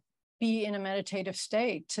still be in a meditative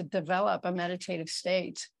state, to develop a meditative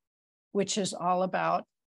state, which is all about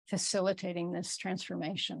facilitating this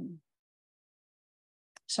transformation.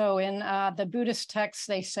 So in the Buddhist texts,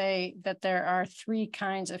 they say that there are 3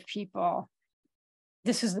 kinds of people.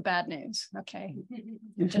 This is the bad news, okay?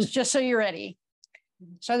 just so you're ready.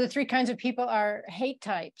 So the 3 kinds of people are hate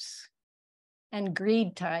types and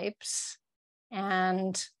greed types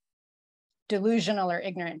and delusional or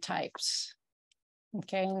ignorant types.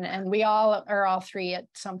 Okay, and we all are all 3 at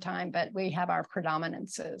some time, but we have our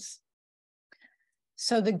predominances.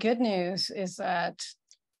 So the good news is that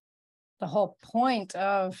the whole point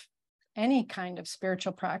of any kind of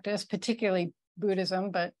spiritual practice, particularly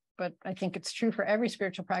Buddhism, but I think it's true for every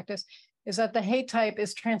spiritual practice, is that the hate type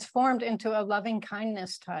is transformed into a loving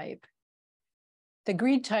kindness type. The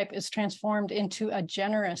greed type is transformed into a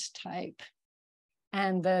generous type.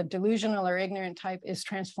 And the delusional or ignorant type is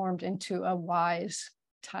transformed into a wise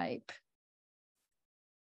type.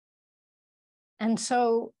 And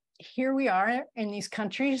so here we are in these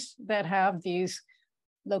countries that have these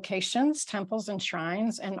locations, temples and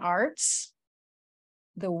shrines and arts,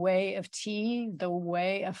 the way of tea, the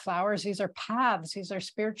way of flowers. These are paths, these are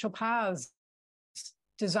spiritual paths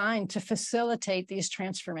designed to facilitate these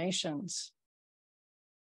transformations.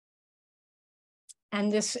 And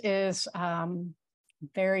this is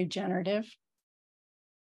very generative.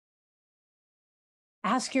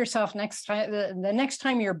 Ask yourself next time, the next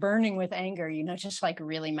time you're burning with anger, you know, just like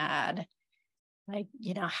really mad, like,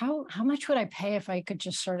 you know, how much would I pay if I could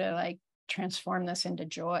just sort of like transform this into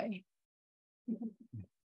joy?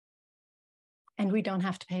 And we don't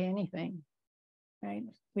have to pay anything, right?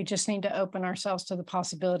 We just need to open ourselves to the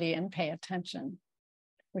possibility and pay attention,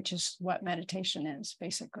 which is what meditation is,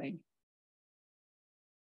 basically.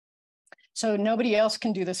 So nobody else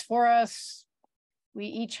can do this for us. We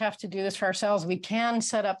each have to do this for ourselves. We can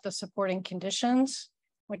set up the supporting conditions,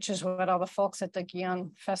 which is what all the folks at the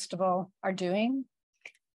Gion Festival are doing,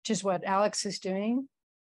 which is what Alex is doing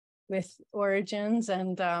with Origins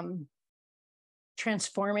and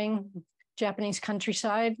transforming Japanese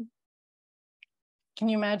countryside. Can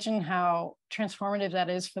you imagine how transformative that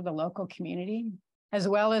is for the local community, as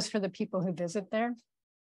well as for the people who visit there?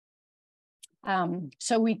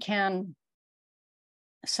 So we can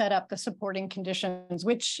set up the supporting conditions,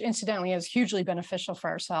 which incidentally is hugely beneficial for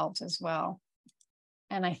ourselves as well.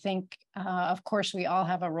 And I think, of course, we all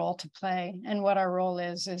have a role to play. And what our role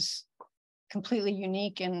is completely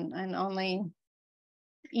unique, and only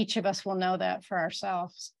each of us will know that for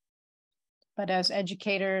ourselves. But as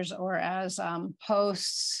educators or as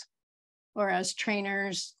hosts or as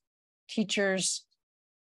trainers, teachers,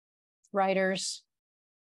 writers,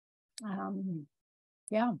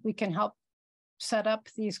 yeah, we can help set up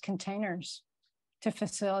these containers to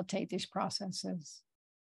facilitate these processes.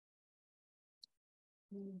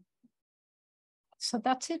 So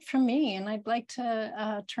that's it from me. And I'd like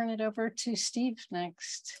to turn it over to Steve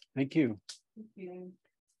next. Thank you.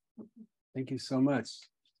 Thank you so much.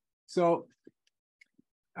 So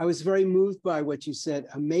I was very moved by what you said.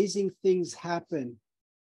 Amazing things can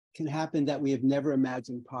happen that we have never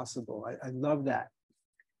imagined possible. I love that.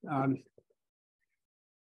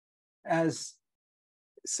 As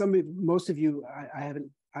most of you,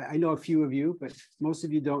 I know a few of you, but most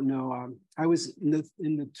of you don't know. I was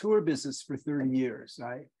in the tour business for 30 years.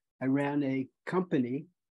 I ran a company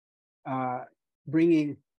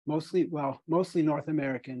bringing mostly North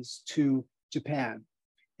Americans to Japan.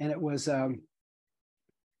 And it was,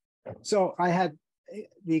 so I had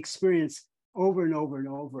the experience over and over and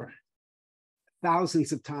over,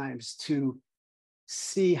 thousands of times, to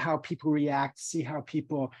see how people react, see how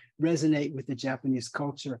people resonate with the Japanese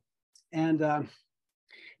culture. And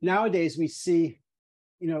nowadays we see,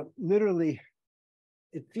 you know, literally,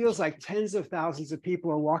 it feels like tens of thousands of people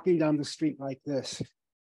are walking down the street like this.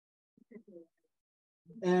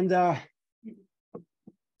 And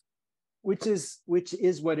which is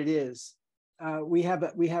what it is.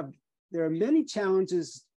 There are many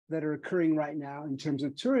challenges that are occurring right now in terms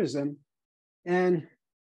of tourism, and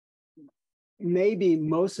maybe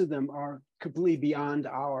most of them are completely beyond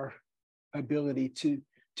our ability to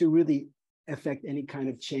really affect any kind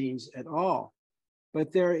of change at all.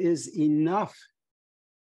 But there is enough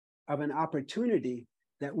of an opportunity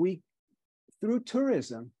that through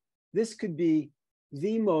tourism, this could be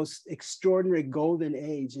the most extraordinary golden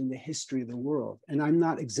age in the history of the world. And I'm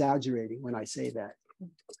not exaggerating when I say that.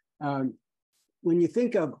 When you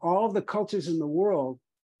think of all the cultures in the world,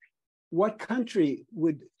 what country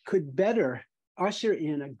could better usher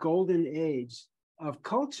in a golden age of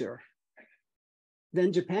culture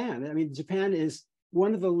than Japan? I mean, Japan is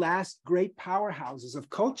one of the last great powerhouses of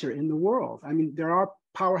culture in the world. I mean, there are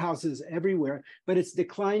powerhouses everywhere, but it's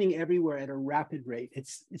declining everywhere at a rapid rate.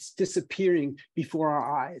 It's disappearing before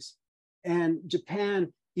our eyes. And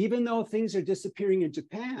Japan, even though things are disappearing in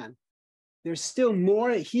Japan, there's still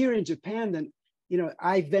more here in Japan than, you know,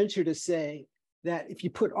 I venture to say that if you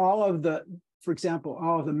put all of the, for example,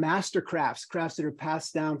 all of the master crafts that are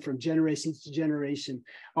passed down from generation to generation,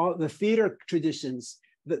 all the theater traditions,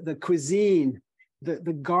 the cuisine,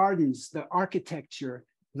 the gardens, the architecture,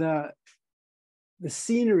 the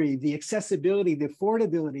scenery, the accessibility, the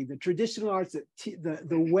affordability, the traditional arts,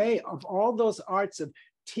 the way of all those arts of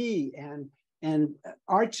tea and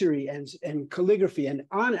archery and calligraphy and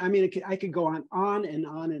on. I mean, I could go on and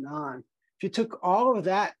on and on. If you took all of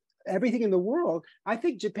that, everything in the world, I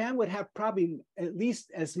think Japan would have probably at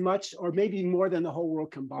least as much or maybe more than the whole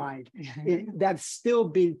world combined. That's still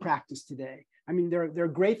being practiced today. I mean, there are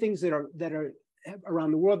great things that are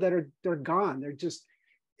around the world they're gone. They're just,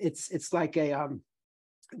 it's like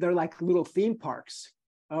they're like little theme parks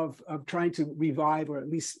of trying to revive or at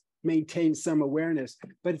least maintain some awareness,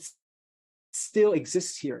 but it still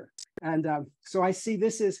exists here. And so I see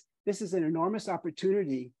this is an enormous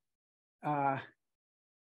opportunity to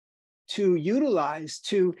utilize,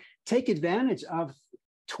 to take advantage of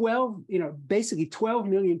basically 12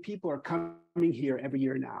 million people are coming here every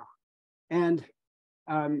year now. And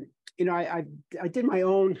I did my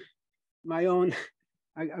own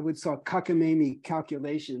I would say cockamamie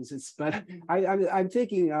calculations. But I'm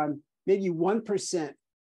thinking maybe 1%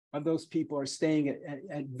 of those people are staying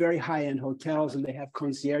at very high-end hotels, and they have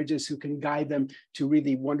concierges who can guide them to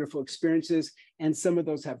really wonderful experiences. And some of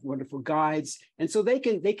those have wonderful guides, and so they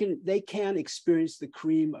can experience the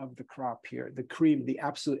cream of the crop here, the cream, the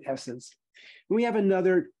absolute essence. And we have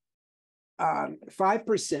another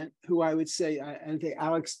 5% who I would say, and I think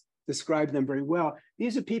Alex described them very well.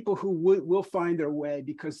 These are people who will find their way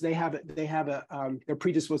because they're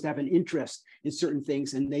predisposed to have an interest in certain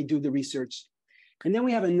things, and they do the research. And then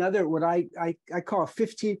we have another, what I call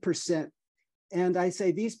 15%. And I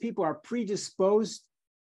say these people are predisposed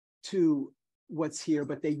to what's here,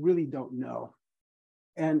 but they really don't know.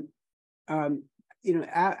 And,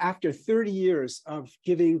 after 30 years of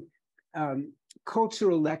giving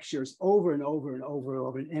cultural lectures over and over and over and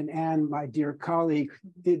over, and Anne, my dear colleague,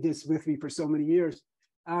 did this with me for so many years,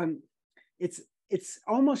 it's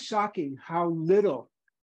almost shocking how little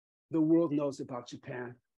the world knows about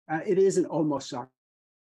Japan. It isn't almost shocking.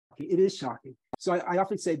 It is shocking. So I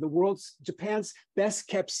often say Japan's best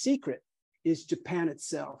kept secret is Japan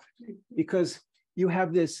itself, because you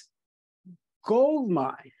have this gold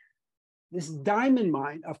mine, this diamond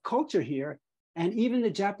mine of culture here, and even the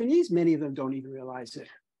Japanese, many of them don't even realize it.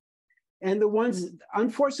 And the ones,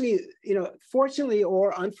 unfortunately, fortunately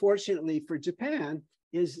or unfortunately for Japan,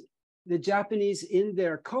 is the Japanese in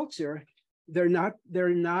their culture,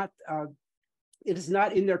 it is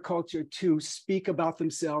not in their culture to speak about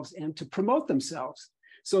themselves and to promote themselves.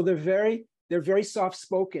 So they're very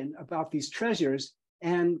soft-spoken about these treasures.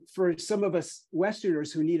 And for some of us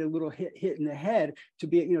Westerners who need a little hit in the head to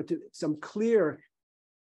be, to some clear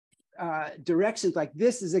directions like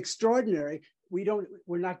this is extraordinary,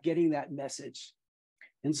 we're not getting that message.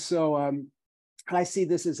 And so I see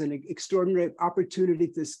this as an extraordinary opportunity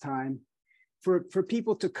at this time for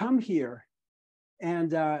people to come here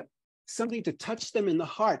and something to touch them in the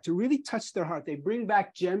heart, to really touch their heart. They bring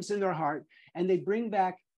back gems in their heart, and they bring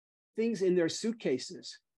back things in their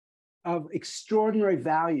suitcases of extraordinary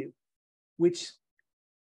value, which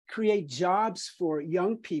create jobs for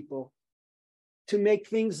young people to make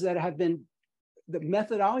things that have been, the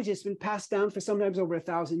methodology has been passed down for sometimes over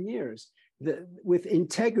 1,000 years, with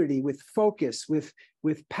integrity, with focus, with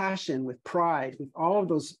passion, with pride, with all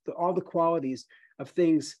the qualities of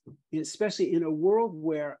things, especially in a world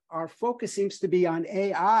where our focus seems to be on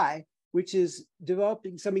AI, which is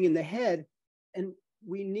developing something in the head. And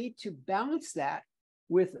we need to balance that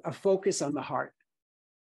with a focus on the heart.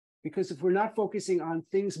 Because if we're not focusing on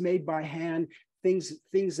things made by hand, things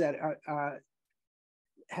that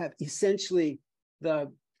have essentially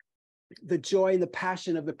the joy and the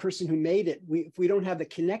passion of the person who made it, if we don't have the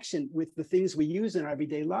connection with the things we use in our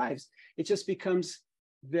everyday lives, it just becomes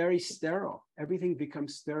very sterile. Everything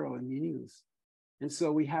becomes sterile and meaningless. And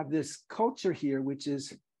so we have this culture here, which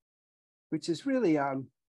is really, I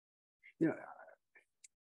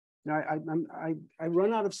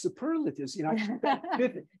run out of superlatives.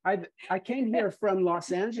 I came here from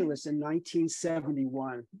Los Angeles in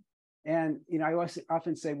 1971, and I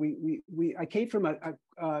often say I came from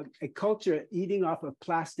a culture eating off of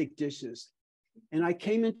plastic dishes, and I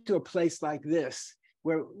came into a place like this,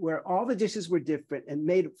 where all the dishes were different and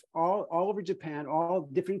made all over Japan, all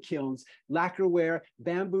different kilns, lacquerware,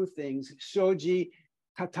 bamboo things, shoji,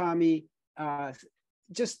 tatami,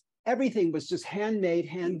 just everything was just handmade,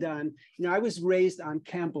 hand done. I was raised on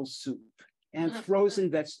Campbell's soup and frozen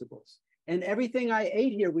vegetables, and everything I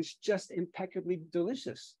ate here was just impeccably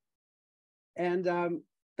delicious. And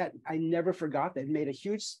that I never forgot. That made a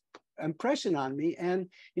huge impression on me. And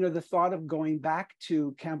the thought of going back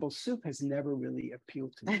to Campbell's soup has never really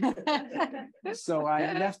appealed to me. So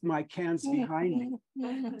I left my cans behind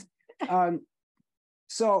me.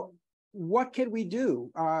 So what can we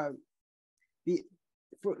do?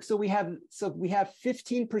 So we have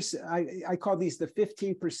 15%. I call these the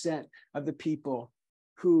 15% of the people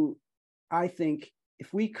who I think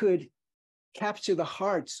if we could capture the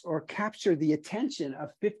hearts or capture the attention of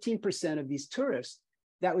 15% of these tourists,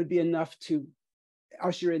 that would be enough to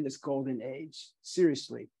usher in this golden age,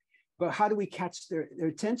 seriously. But how do we catch their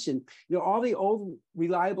attention? All the old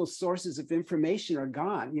reliable sources of information are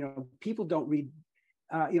gone. People don't read,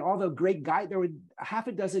 all the great there were half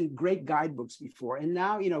a dozen great guidebooks before. And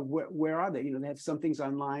now, where are they? They have some things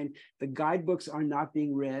online. The guidebooks are not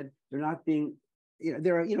being read. They're not being,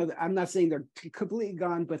 I'm not saying they're completely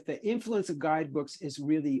gone, but the influence of guidebooks is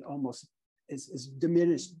really almost, is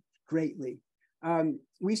diminished greatly.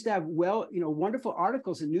 We used to have wonderful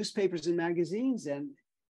articles in newspapers and magazines, and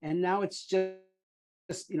now it's just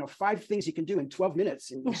 5 things you can do in 12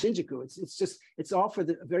 minutes in Shinjuku. It's all for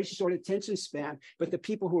the very short attention span. But the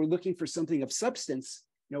people who are looking for something of substance,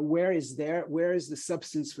 where is the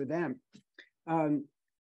substance for them?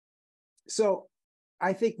 So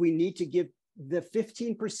I think we need to give the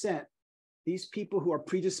 15%, these people who are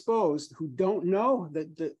predisposed, who don't know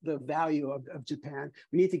the value of Japan,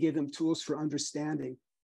 we need to give them tools for understanding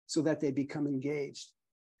so that they become engaged.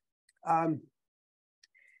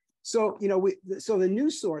 So the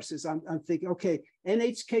news sources, I'm thinking, okay,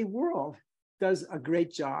 NHK World does a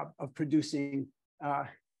great job of producing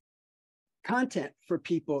content for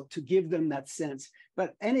people to give them that sense.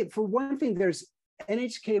 But for one thing,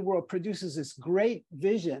 NHK World produces this great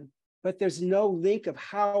vision, but there's no link of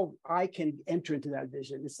how I can enter into that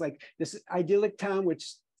vision. It's like this idyllic town,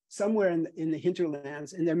 which somewhere in the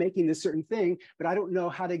hinterlands, and they're making this certain thing, but I don't know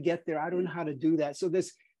how to get there. I don't know how to do that. So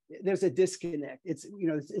there's a disconnect. It's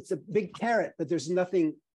a big carrot, but there's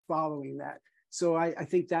nothing following that. So I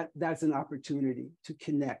think that's an opportunity to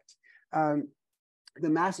connect.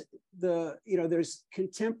 There's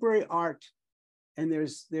contemporary art and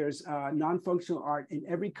there's non-functional art in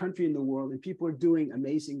every country in the world, and people are doing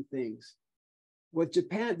amazing things. What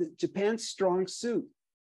Japan's strong suit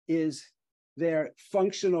is their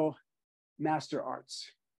functional master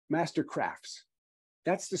arts, master crafts.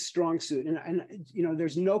 That's the strong suit. And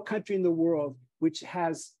there's no country in the world which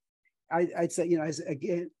has, I'd say,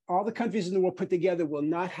 again, all the countries in the world put together will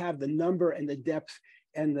not have the number and the depth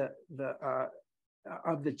and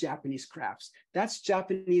of the Japanese crafts. That's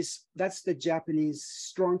the Japanese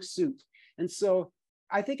strong suit. And so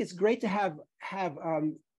I think it's great to have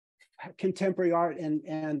contemporary art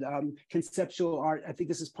and conceptual art. I think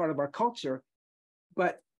this is part of our culture,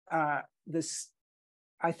 but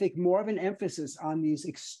I think more of an emphasis on these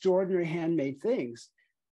extraordinary handmade things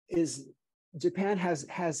is Japan has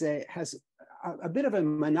a bit of a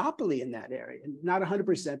monopoly in that area, not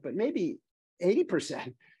 100%, but maybe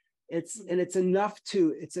 80%. It's enough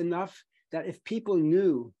that if people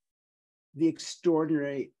knew the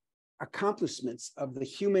extraordinary accomplishments of the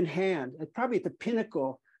human hand, and probably at the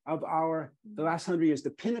pinnacle of the last 100 years, the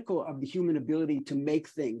pinnacle of the human ability to make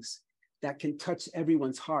things that can touch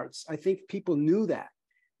everyone's hearts. I think people knew that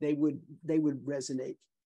they would resonate.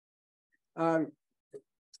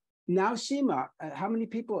 Naoshima,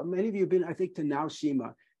 many of you have been, I think, to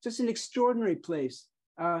Naoshima, just an extraordinary place.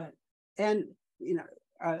 And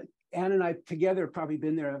Anne and I together have probably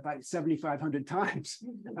been there about 7,500 times.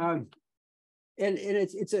 And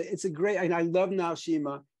it's a great, and I love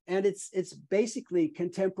Naoshima, and it's basically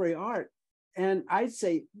contemporary art. And I'd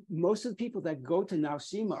say most of the people that go to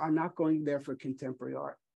Naoshima are not going there for contemporary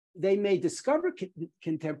art. They may discover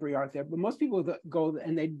contemporary art there, but most people that go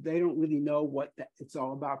and they don't really know what it's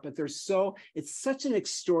all about, but it's such an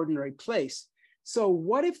extraordinary place. So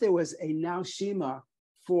what if there was a Naoshima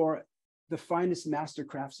for the finest master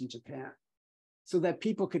crafts in Japan, so that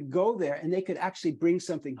people could go there and they could actually bring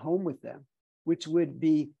something home with them, which would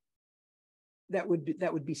be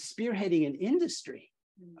spearheading an industry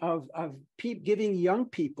of giving young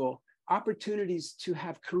people opportunities to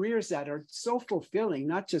have careers that are so fulfilling,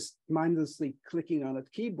 not just mindlessly clicking on a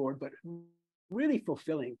keyboard, but really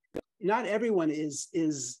fulfilling. Not everyone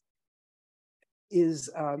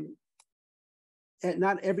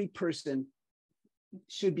not every person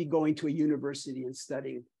should be going to a university and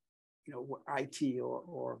studying, IT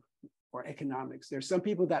or economics. There's some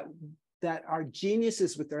people that are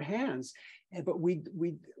geniuses with their hands, but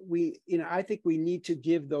I think we need to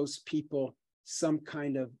give those people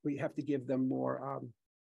we have to give them more, a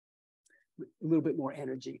little bit more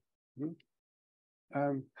energy.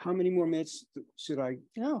 How many more minutes should I?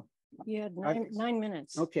 No, you had 9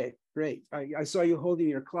 minutes. Okay, great. I saw you holding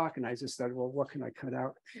your clock and I just thought, well, what can I cut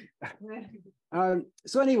out?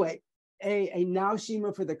 So anyway, a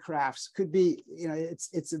Naoshima for the crafts could be,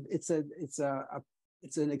 it's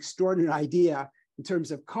an extraordinary idea in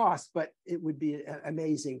terms of cost, but it would be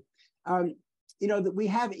amazing. That we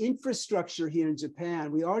have infrastructure here in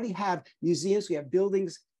Japan. We already have museums, we have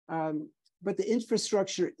buildings, but the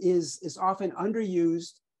infrastructure is often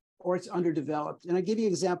underused or it's underdeveloped. And I give you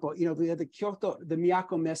an example. We have the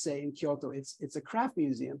Miyako Messe in Kyoto. It's a craft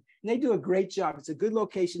museum, and they do a great job. It's a good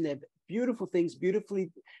location. They have beautiful things,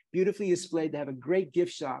 beautifully displayed. They have a great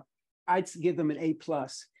gift shop. I'd give them an A+.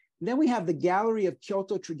 And then we have the Gallery of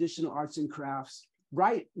Kyoto Traditional Arts and Crafts,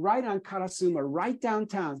 right on Karasuma, right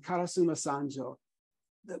downtown, Karasuma Sanjo.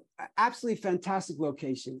 Absolutely fantastic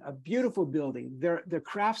location, a beautiful building. The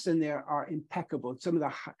crafts in there are impeccable. Some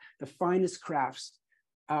of the finest crafts.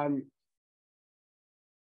 And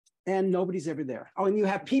nobody's ever there. Oh, and you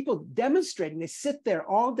have people demonstrating. They sit there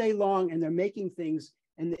all day long and they're making things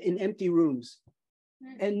and in empty rooms.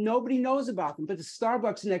 And nobody knows about them, but the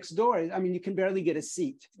Starbucks next door, I mean, you can barely get a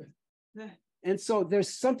seat. And so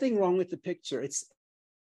there's something wrong with the picture.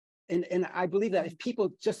 And I believe that if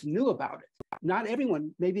people just knew about it, not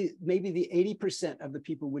everyone, maybe the 80% of the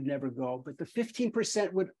people would never go, but the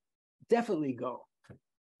 15% would definitely go.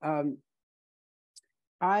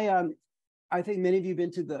 I think many of you have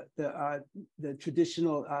been to the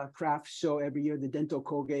traditional craft show every year, the Dento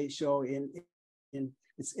Koge show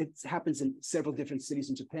it happens in several different cities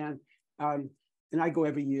in Japan. And I go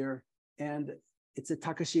every year, and it's at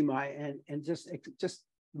Takashima, and just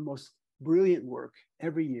the most brilliant work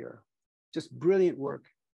every year, just brilliant work.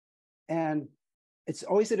 And it's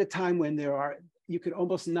always at a time when you could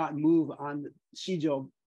almost not move on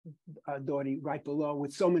Shijo Dori right below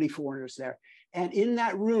with so many foreigners there. And in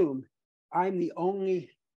that room, I'm the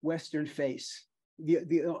only Western face,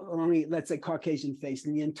 the only, let's say, Caucasian face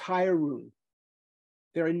in the entire room.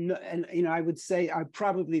 There are no, and I would say I'm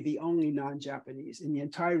probably the only non-Japanese in the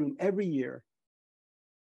entire room every year.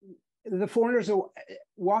 The foreigners are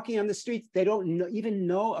walking on the streets. They don't even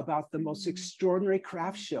know about the most extraordinary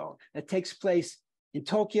craft show that takes place in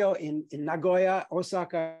Tokyo, in Nagoya,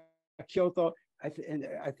 Osaka, Kyoto, I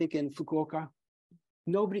think in Fukuoka.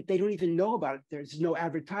 They don't even know about it. There's no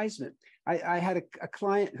advertisement. I had a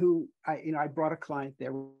client who, I brought a client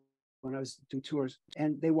there when I was doing tours,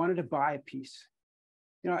 and they wanted to buy a piece.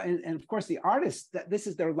 And of course the artists, this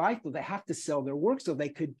is their life, they have to sell their work so they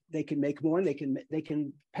can make more, and they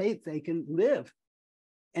can live.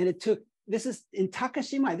 And this is in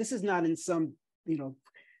Takashima. This is not in some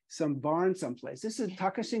barn someplace. This is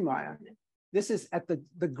Takashima. This is at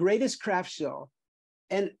the greatest craft show.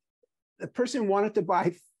 And the person wanted to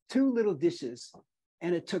buy 2 little dishes,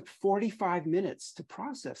 and it took 45 minutes to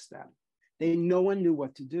process them. No one knew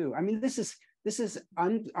what to do. I mean, this is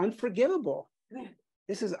unforgivable.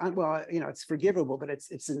 This is, well, it's forgivable, but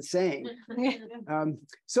it's insane.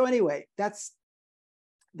 So anyway,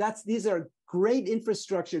 these are great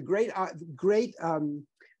infrastructure,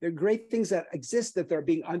 they're great things that exist that they're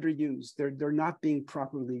being underused. They're not being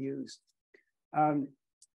properly used.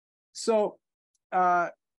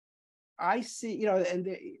 I see,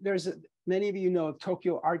 and there's many of you know of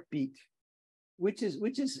Tokyo Art Beat, which is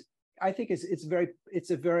I think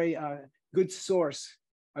it's a very good source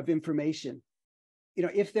of information.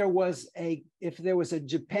 If there was a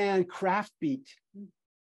Japan craft beat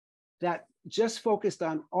that just focused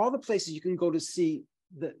on all the places you can go to see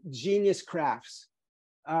the genius crafts,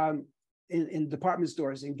 in department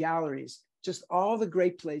stores, in galleries, just all the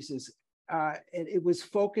great places, and it was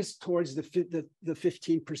focused towards the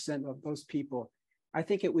 15% of those people, I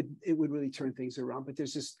think it would really turn things around. But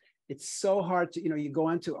it's so hard to, you go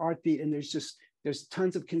onto Art Beat, and there's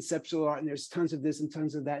tons of conceptual art, and there's tons of this and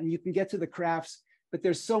tons of that, and you can get to the crafts, but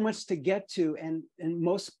there's so much to get to, and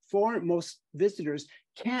most visitors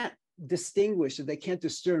can't distinguish, or they can't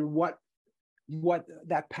discern what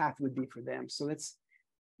that path would be for them. So that's,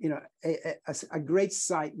 a great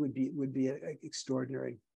site would be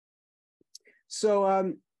extraordinary.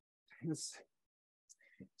 So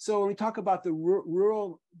when we talk about the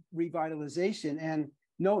rural revitalization, and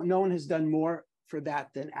no one has done more for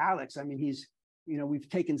that than Alex. I mean, we've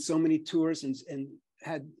taken so many tours and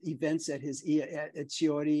had events at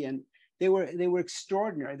Chiori, and they were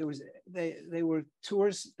extraordinary. They were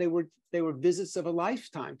tours, they were visits of a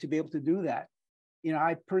lifetime to be able to do that.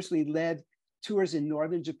 I personally led tours in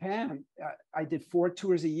northern Japan. I did 4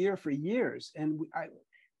 tours a year for years, and I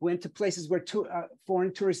went to places where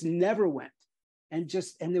foreign tourists never went, and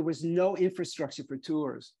there was no infrastructure for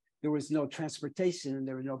tours. There was no transportation, and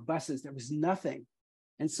there were no buses. There was nothing.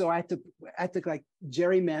 And so I had to like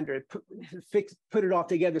gerrymander it, put it all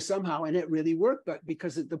together somehow, and it really worked. But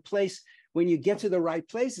because of the place, when you get to the right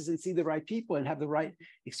places and see the right people and have the right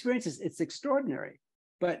experiences, it's extraordinary.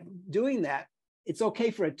 But doing that, it's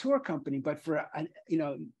okay for a tour company, but for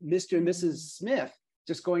Mr. and Mrs. Smith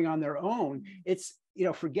just going on their own, it's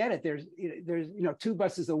forget it. There's 2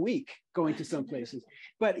 buses a week going to some places.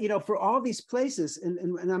 But for all these places,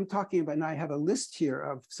 and I'm talking about, and I have a list here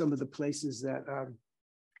of some of the places that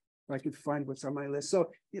I could find what's on my list.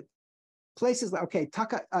 So places like,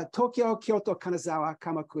 Tokyo, Kyoto, Kanazawa,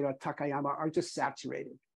 Kamakura, Takayama are just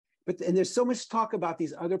saturated. And there's so much talk about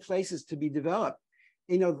these other places to be developed.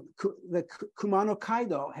 The Kumano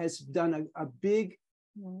Kaido has done a big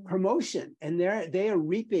promotion, and they are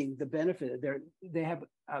reaping the benefit. They have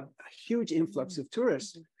a huge influx of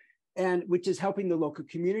tourists, and which is helping the local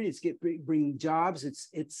communities bringing jobs.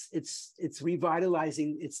 It's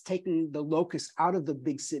revitalizing. It's taking the locusts out of the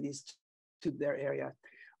big cities to their area.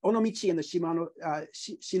 Onomichi and the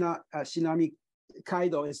Shinami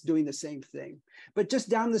Kaido is doing the same thing. But just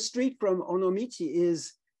down the street from Onomichi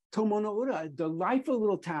is Tomonoura, a delightful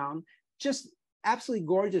little town, just absolutely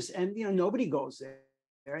gorgeous. And nobody goes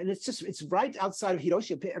there. And it's right outside of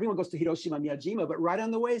Hiroshima. Everyone goes to Hiroshima, Miyajima, but right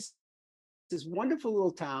on the way is this wonderful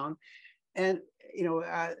little town. And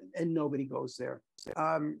and nobody goes there.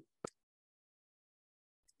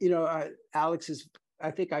 Alex is,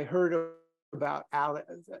 I think I heard about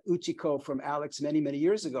Uchiko from Alex many, many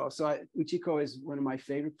years ago. So Uchiko is one of my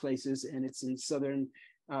favorite places, and it's in southern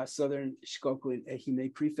Shikoku in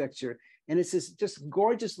Ehime Prefecture. And it's this just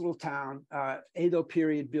gorgeous little town, Edo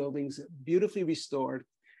period buildings, beautifully restored.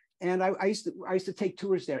 And I used to take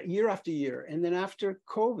tours there year after year. And then after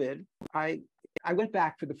COVID, I went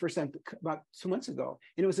back for the first time about 2 months ago,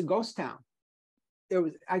 and it was a ghost town.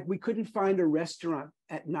 We couldn't find a restaurant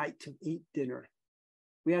at night to eat dinner.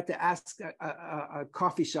 We had to ask a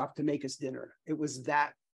coffee shop to make us dinner. It was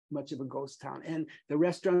that much of a ghost town. And the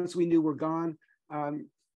restaurants we knew were gone.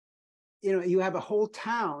 You have a whole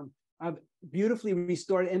town of beautifully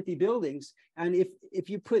restored empty buildings. And if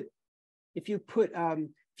you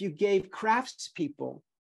gave craftspeople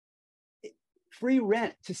free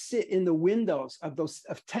rent to sit in the windows of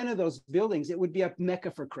 10 of those buildings, it would be a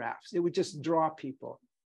mecca for crafts. It would just draw people.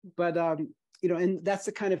 But and that's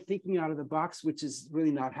the kind of thinking out of the box, which is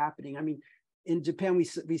really not happening. I mean, in Japan,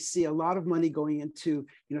 we see a lot of money going into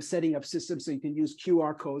setting up systems so you can use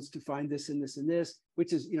QR codes to find this and this and this,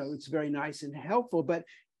 which is it's very nice and helpful. But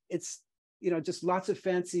it's just lots of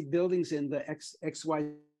fancy buildings in the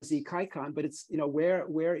XYZ Kaikon, but it's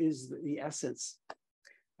where is the essence?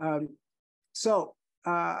 So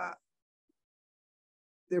there are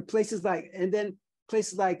places like,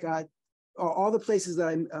 all the places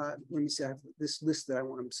that let me see, I have this list that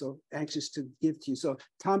I'm so anxious to give to you. So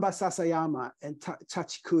Tamba Sasayama and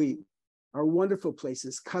Tachikui are wonderful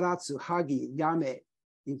places. Karatsu, Hagi, Yame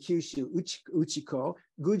in Kyushu, Uchiko,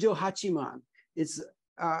 Gujo Hachiman. It's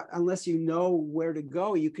unless you know where to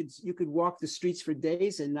go, you could walk the streets for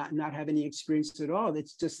days and not have any experience at all.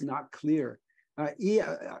 It's just not clear.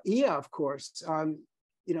 Iya, of course,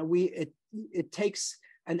 it takes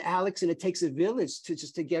an Alex and it takes a village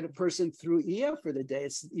to get a person through Iya for the day.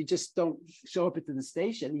 You just don't show up at the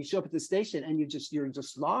station. You show up at the station and you're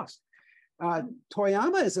just lost.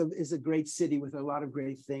 Toyama is a great city with a lot of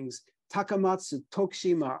great things. Takamatsu,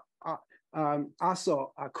 Tokushima,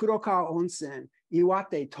 Aso, Kurokawa Onsen,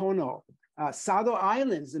 Iwate, Tono, Sado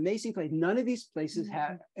Islands, amazing place. None of these places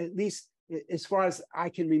have, at least as far as I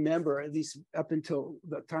can remember, at least up until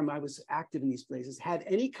the time I was active in these places, had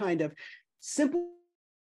any kind of simple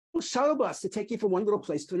shuttle bus to take you from one little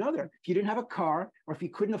place to another. If you didn't have a car, or if you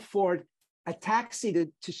couldn't afford a taxi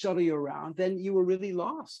to shuttle you around, then you were really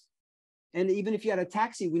lost. And even if you had a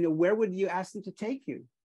taxi, where would you ask them to take you?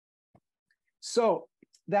 So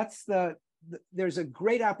that's there's a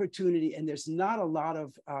great opportunity, and there's not a lot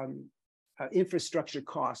of infrastructure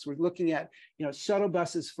costs. We're looking at shuttle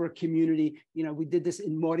buses for a community. We did this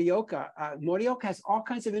in Morioka. Morioka has all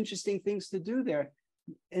kinds of interesting things to do there.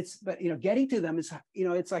 But getting to them is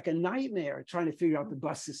it's like a nightmare trying to figure out the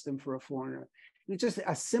bus system for a foreigner. It's just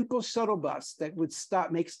a simple shuttle bus that would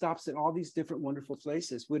make stops at all these different wonderful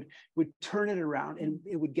places would turn it around, and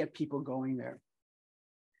it would get people going there.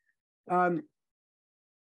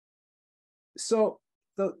 So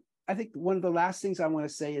I think one of the last things I want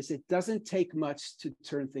to say is it doesn't take much to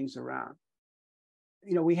turn things around.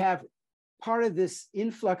 We have part of this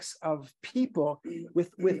influx of people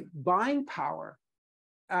with buying power.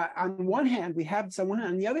 On one hand, we have someone.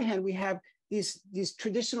 On the other hand, we have these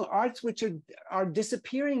traditional arts which are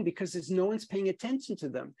disappearing because no one's paying attention to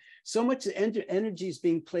them. So much energy is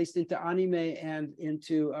being placed into anime and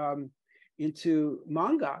into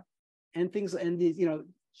manga and things, and these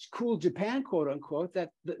cool Japan, quote unquote,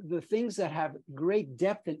 that the things that have great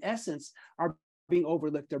depth and essence are being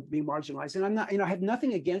overlooked, they're being marginalized. And I'm not, I have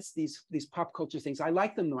nothing against these pop culture things. I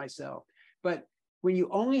like them myself. But when you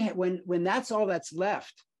only when that's all that's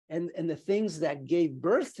left, and the things that gave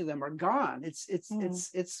birth to them are gone, it's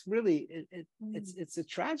really it's a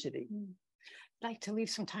tragedy. I'd like to leave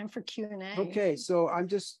some time for Q&A. Okay, so I'm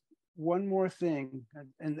just one more thing,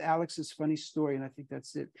 and Alex's funny story, and I think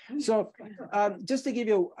that's it. So just to give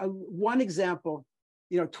you one example,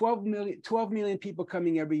 12 million people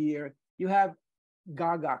coming every year. You have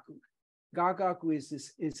Gagaku. Gagaku is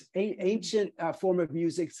this ancient form of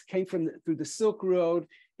music. It came through the Silk Road.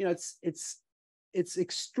 It's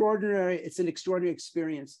extraordinary. It's an extraordinary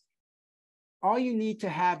experience. All you need to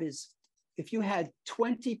have is if you had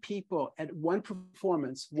 20 people at one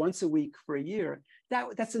performance once a week for a year,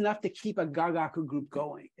 that's enough to keep a gagaku group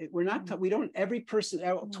going. We don't, every person,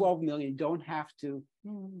 12 million don't have to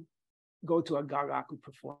go to a gagaku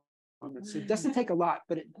performance. It doesn't take a lot,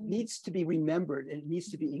 but it needs to be remembered and it needs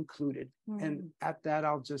to be included. And at that,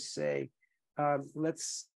 I'll just say,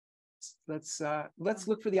 let's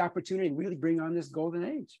look for the opportunity and really bring on this golden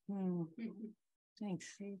age. Thanks.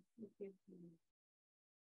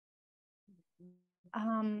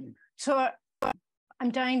 So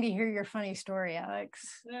I'm dying to hear your funny story,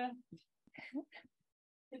 Alex.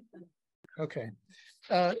 Okay.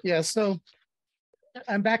 Yeah, so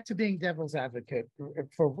I'm back to being devil's advocate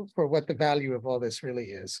for what the value of all this really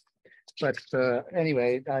is. But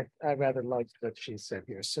anyway, I rather liked what she said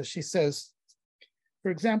here. So she says, for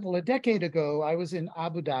example, a decade ago, I was in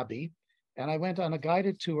Abu Dhabi and I went on a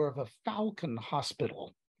guided tour of a falcon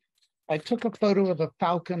hospital. I took a photo of a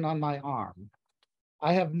falcon on my arm.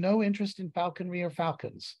 I have no interest in falconry or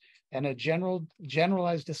falcons and a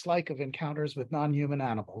generalized dislike of encounters with non-human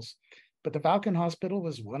animals. But the Falcon Hospital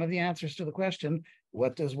was one of the answers to the question,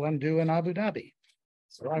 what does one do in Abu Dhabi?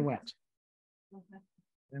 So I went.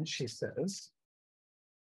 And she says,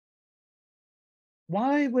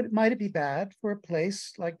 why might it be bad for a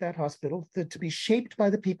place like that hospital to be shaped by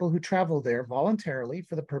the people who travel there voluntarily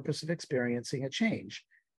for the purpose of experiencing a change?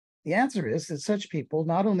 The answer is that such people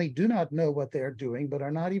not only do not know what they are doing, but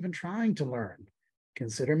are not even trying to learn.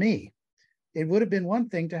 Consider me. It would have been one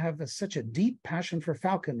thing to have such a deep passion for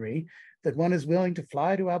falconry that one is willing to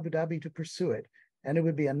fly to Abu Dhabi to pursue it. And it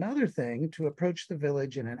would be another thing to approach the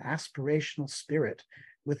village in an aspirational spirit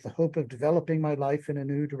with the hope of developing my life in a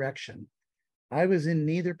new direction. I was in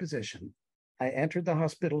neither position. I entered the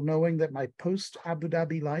hospital knowing that my post-Abu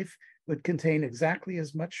Dhabi life would contain exactly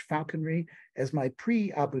as much falconry as my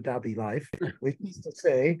pre-Abu Dhabi life, which is to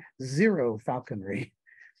say, zero falconry.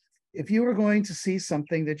 If you are going to see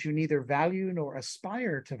something that you neither value nor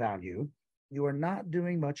aspire to value, you are not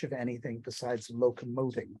doing much of anything besides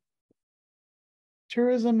locomoting.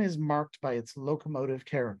 Tourism is marked by its locomotive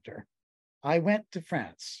character. I went to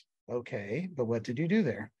France. Okay, but what did you do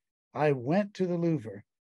there? I went to the Louvre.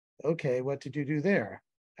 Okay, what did you do there?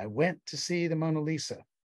 I went to see the Mona Lisa.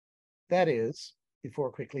 That is,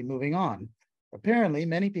 before quickly moving on. Apparently,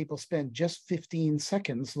 many people spend just 15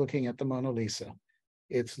 seconds looking at the Mona Lisa.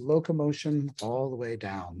 It's locomotion all the way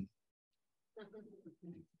down.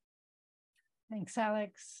 Thanks,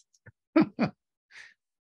 Alex.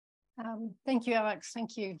 Thank you, Alex.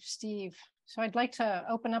 Thank you, Steve. So I'd like to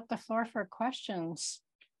open up the floor for questions.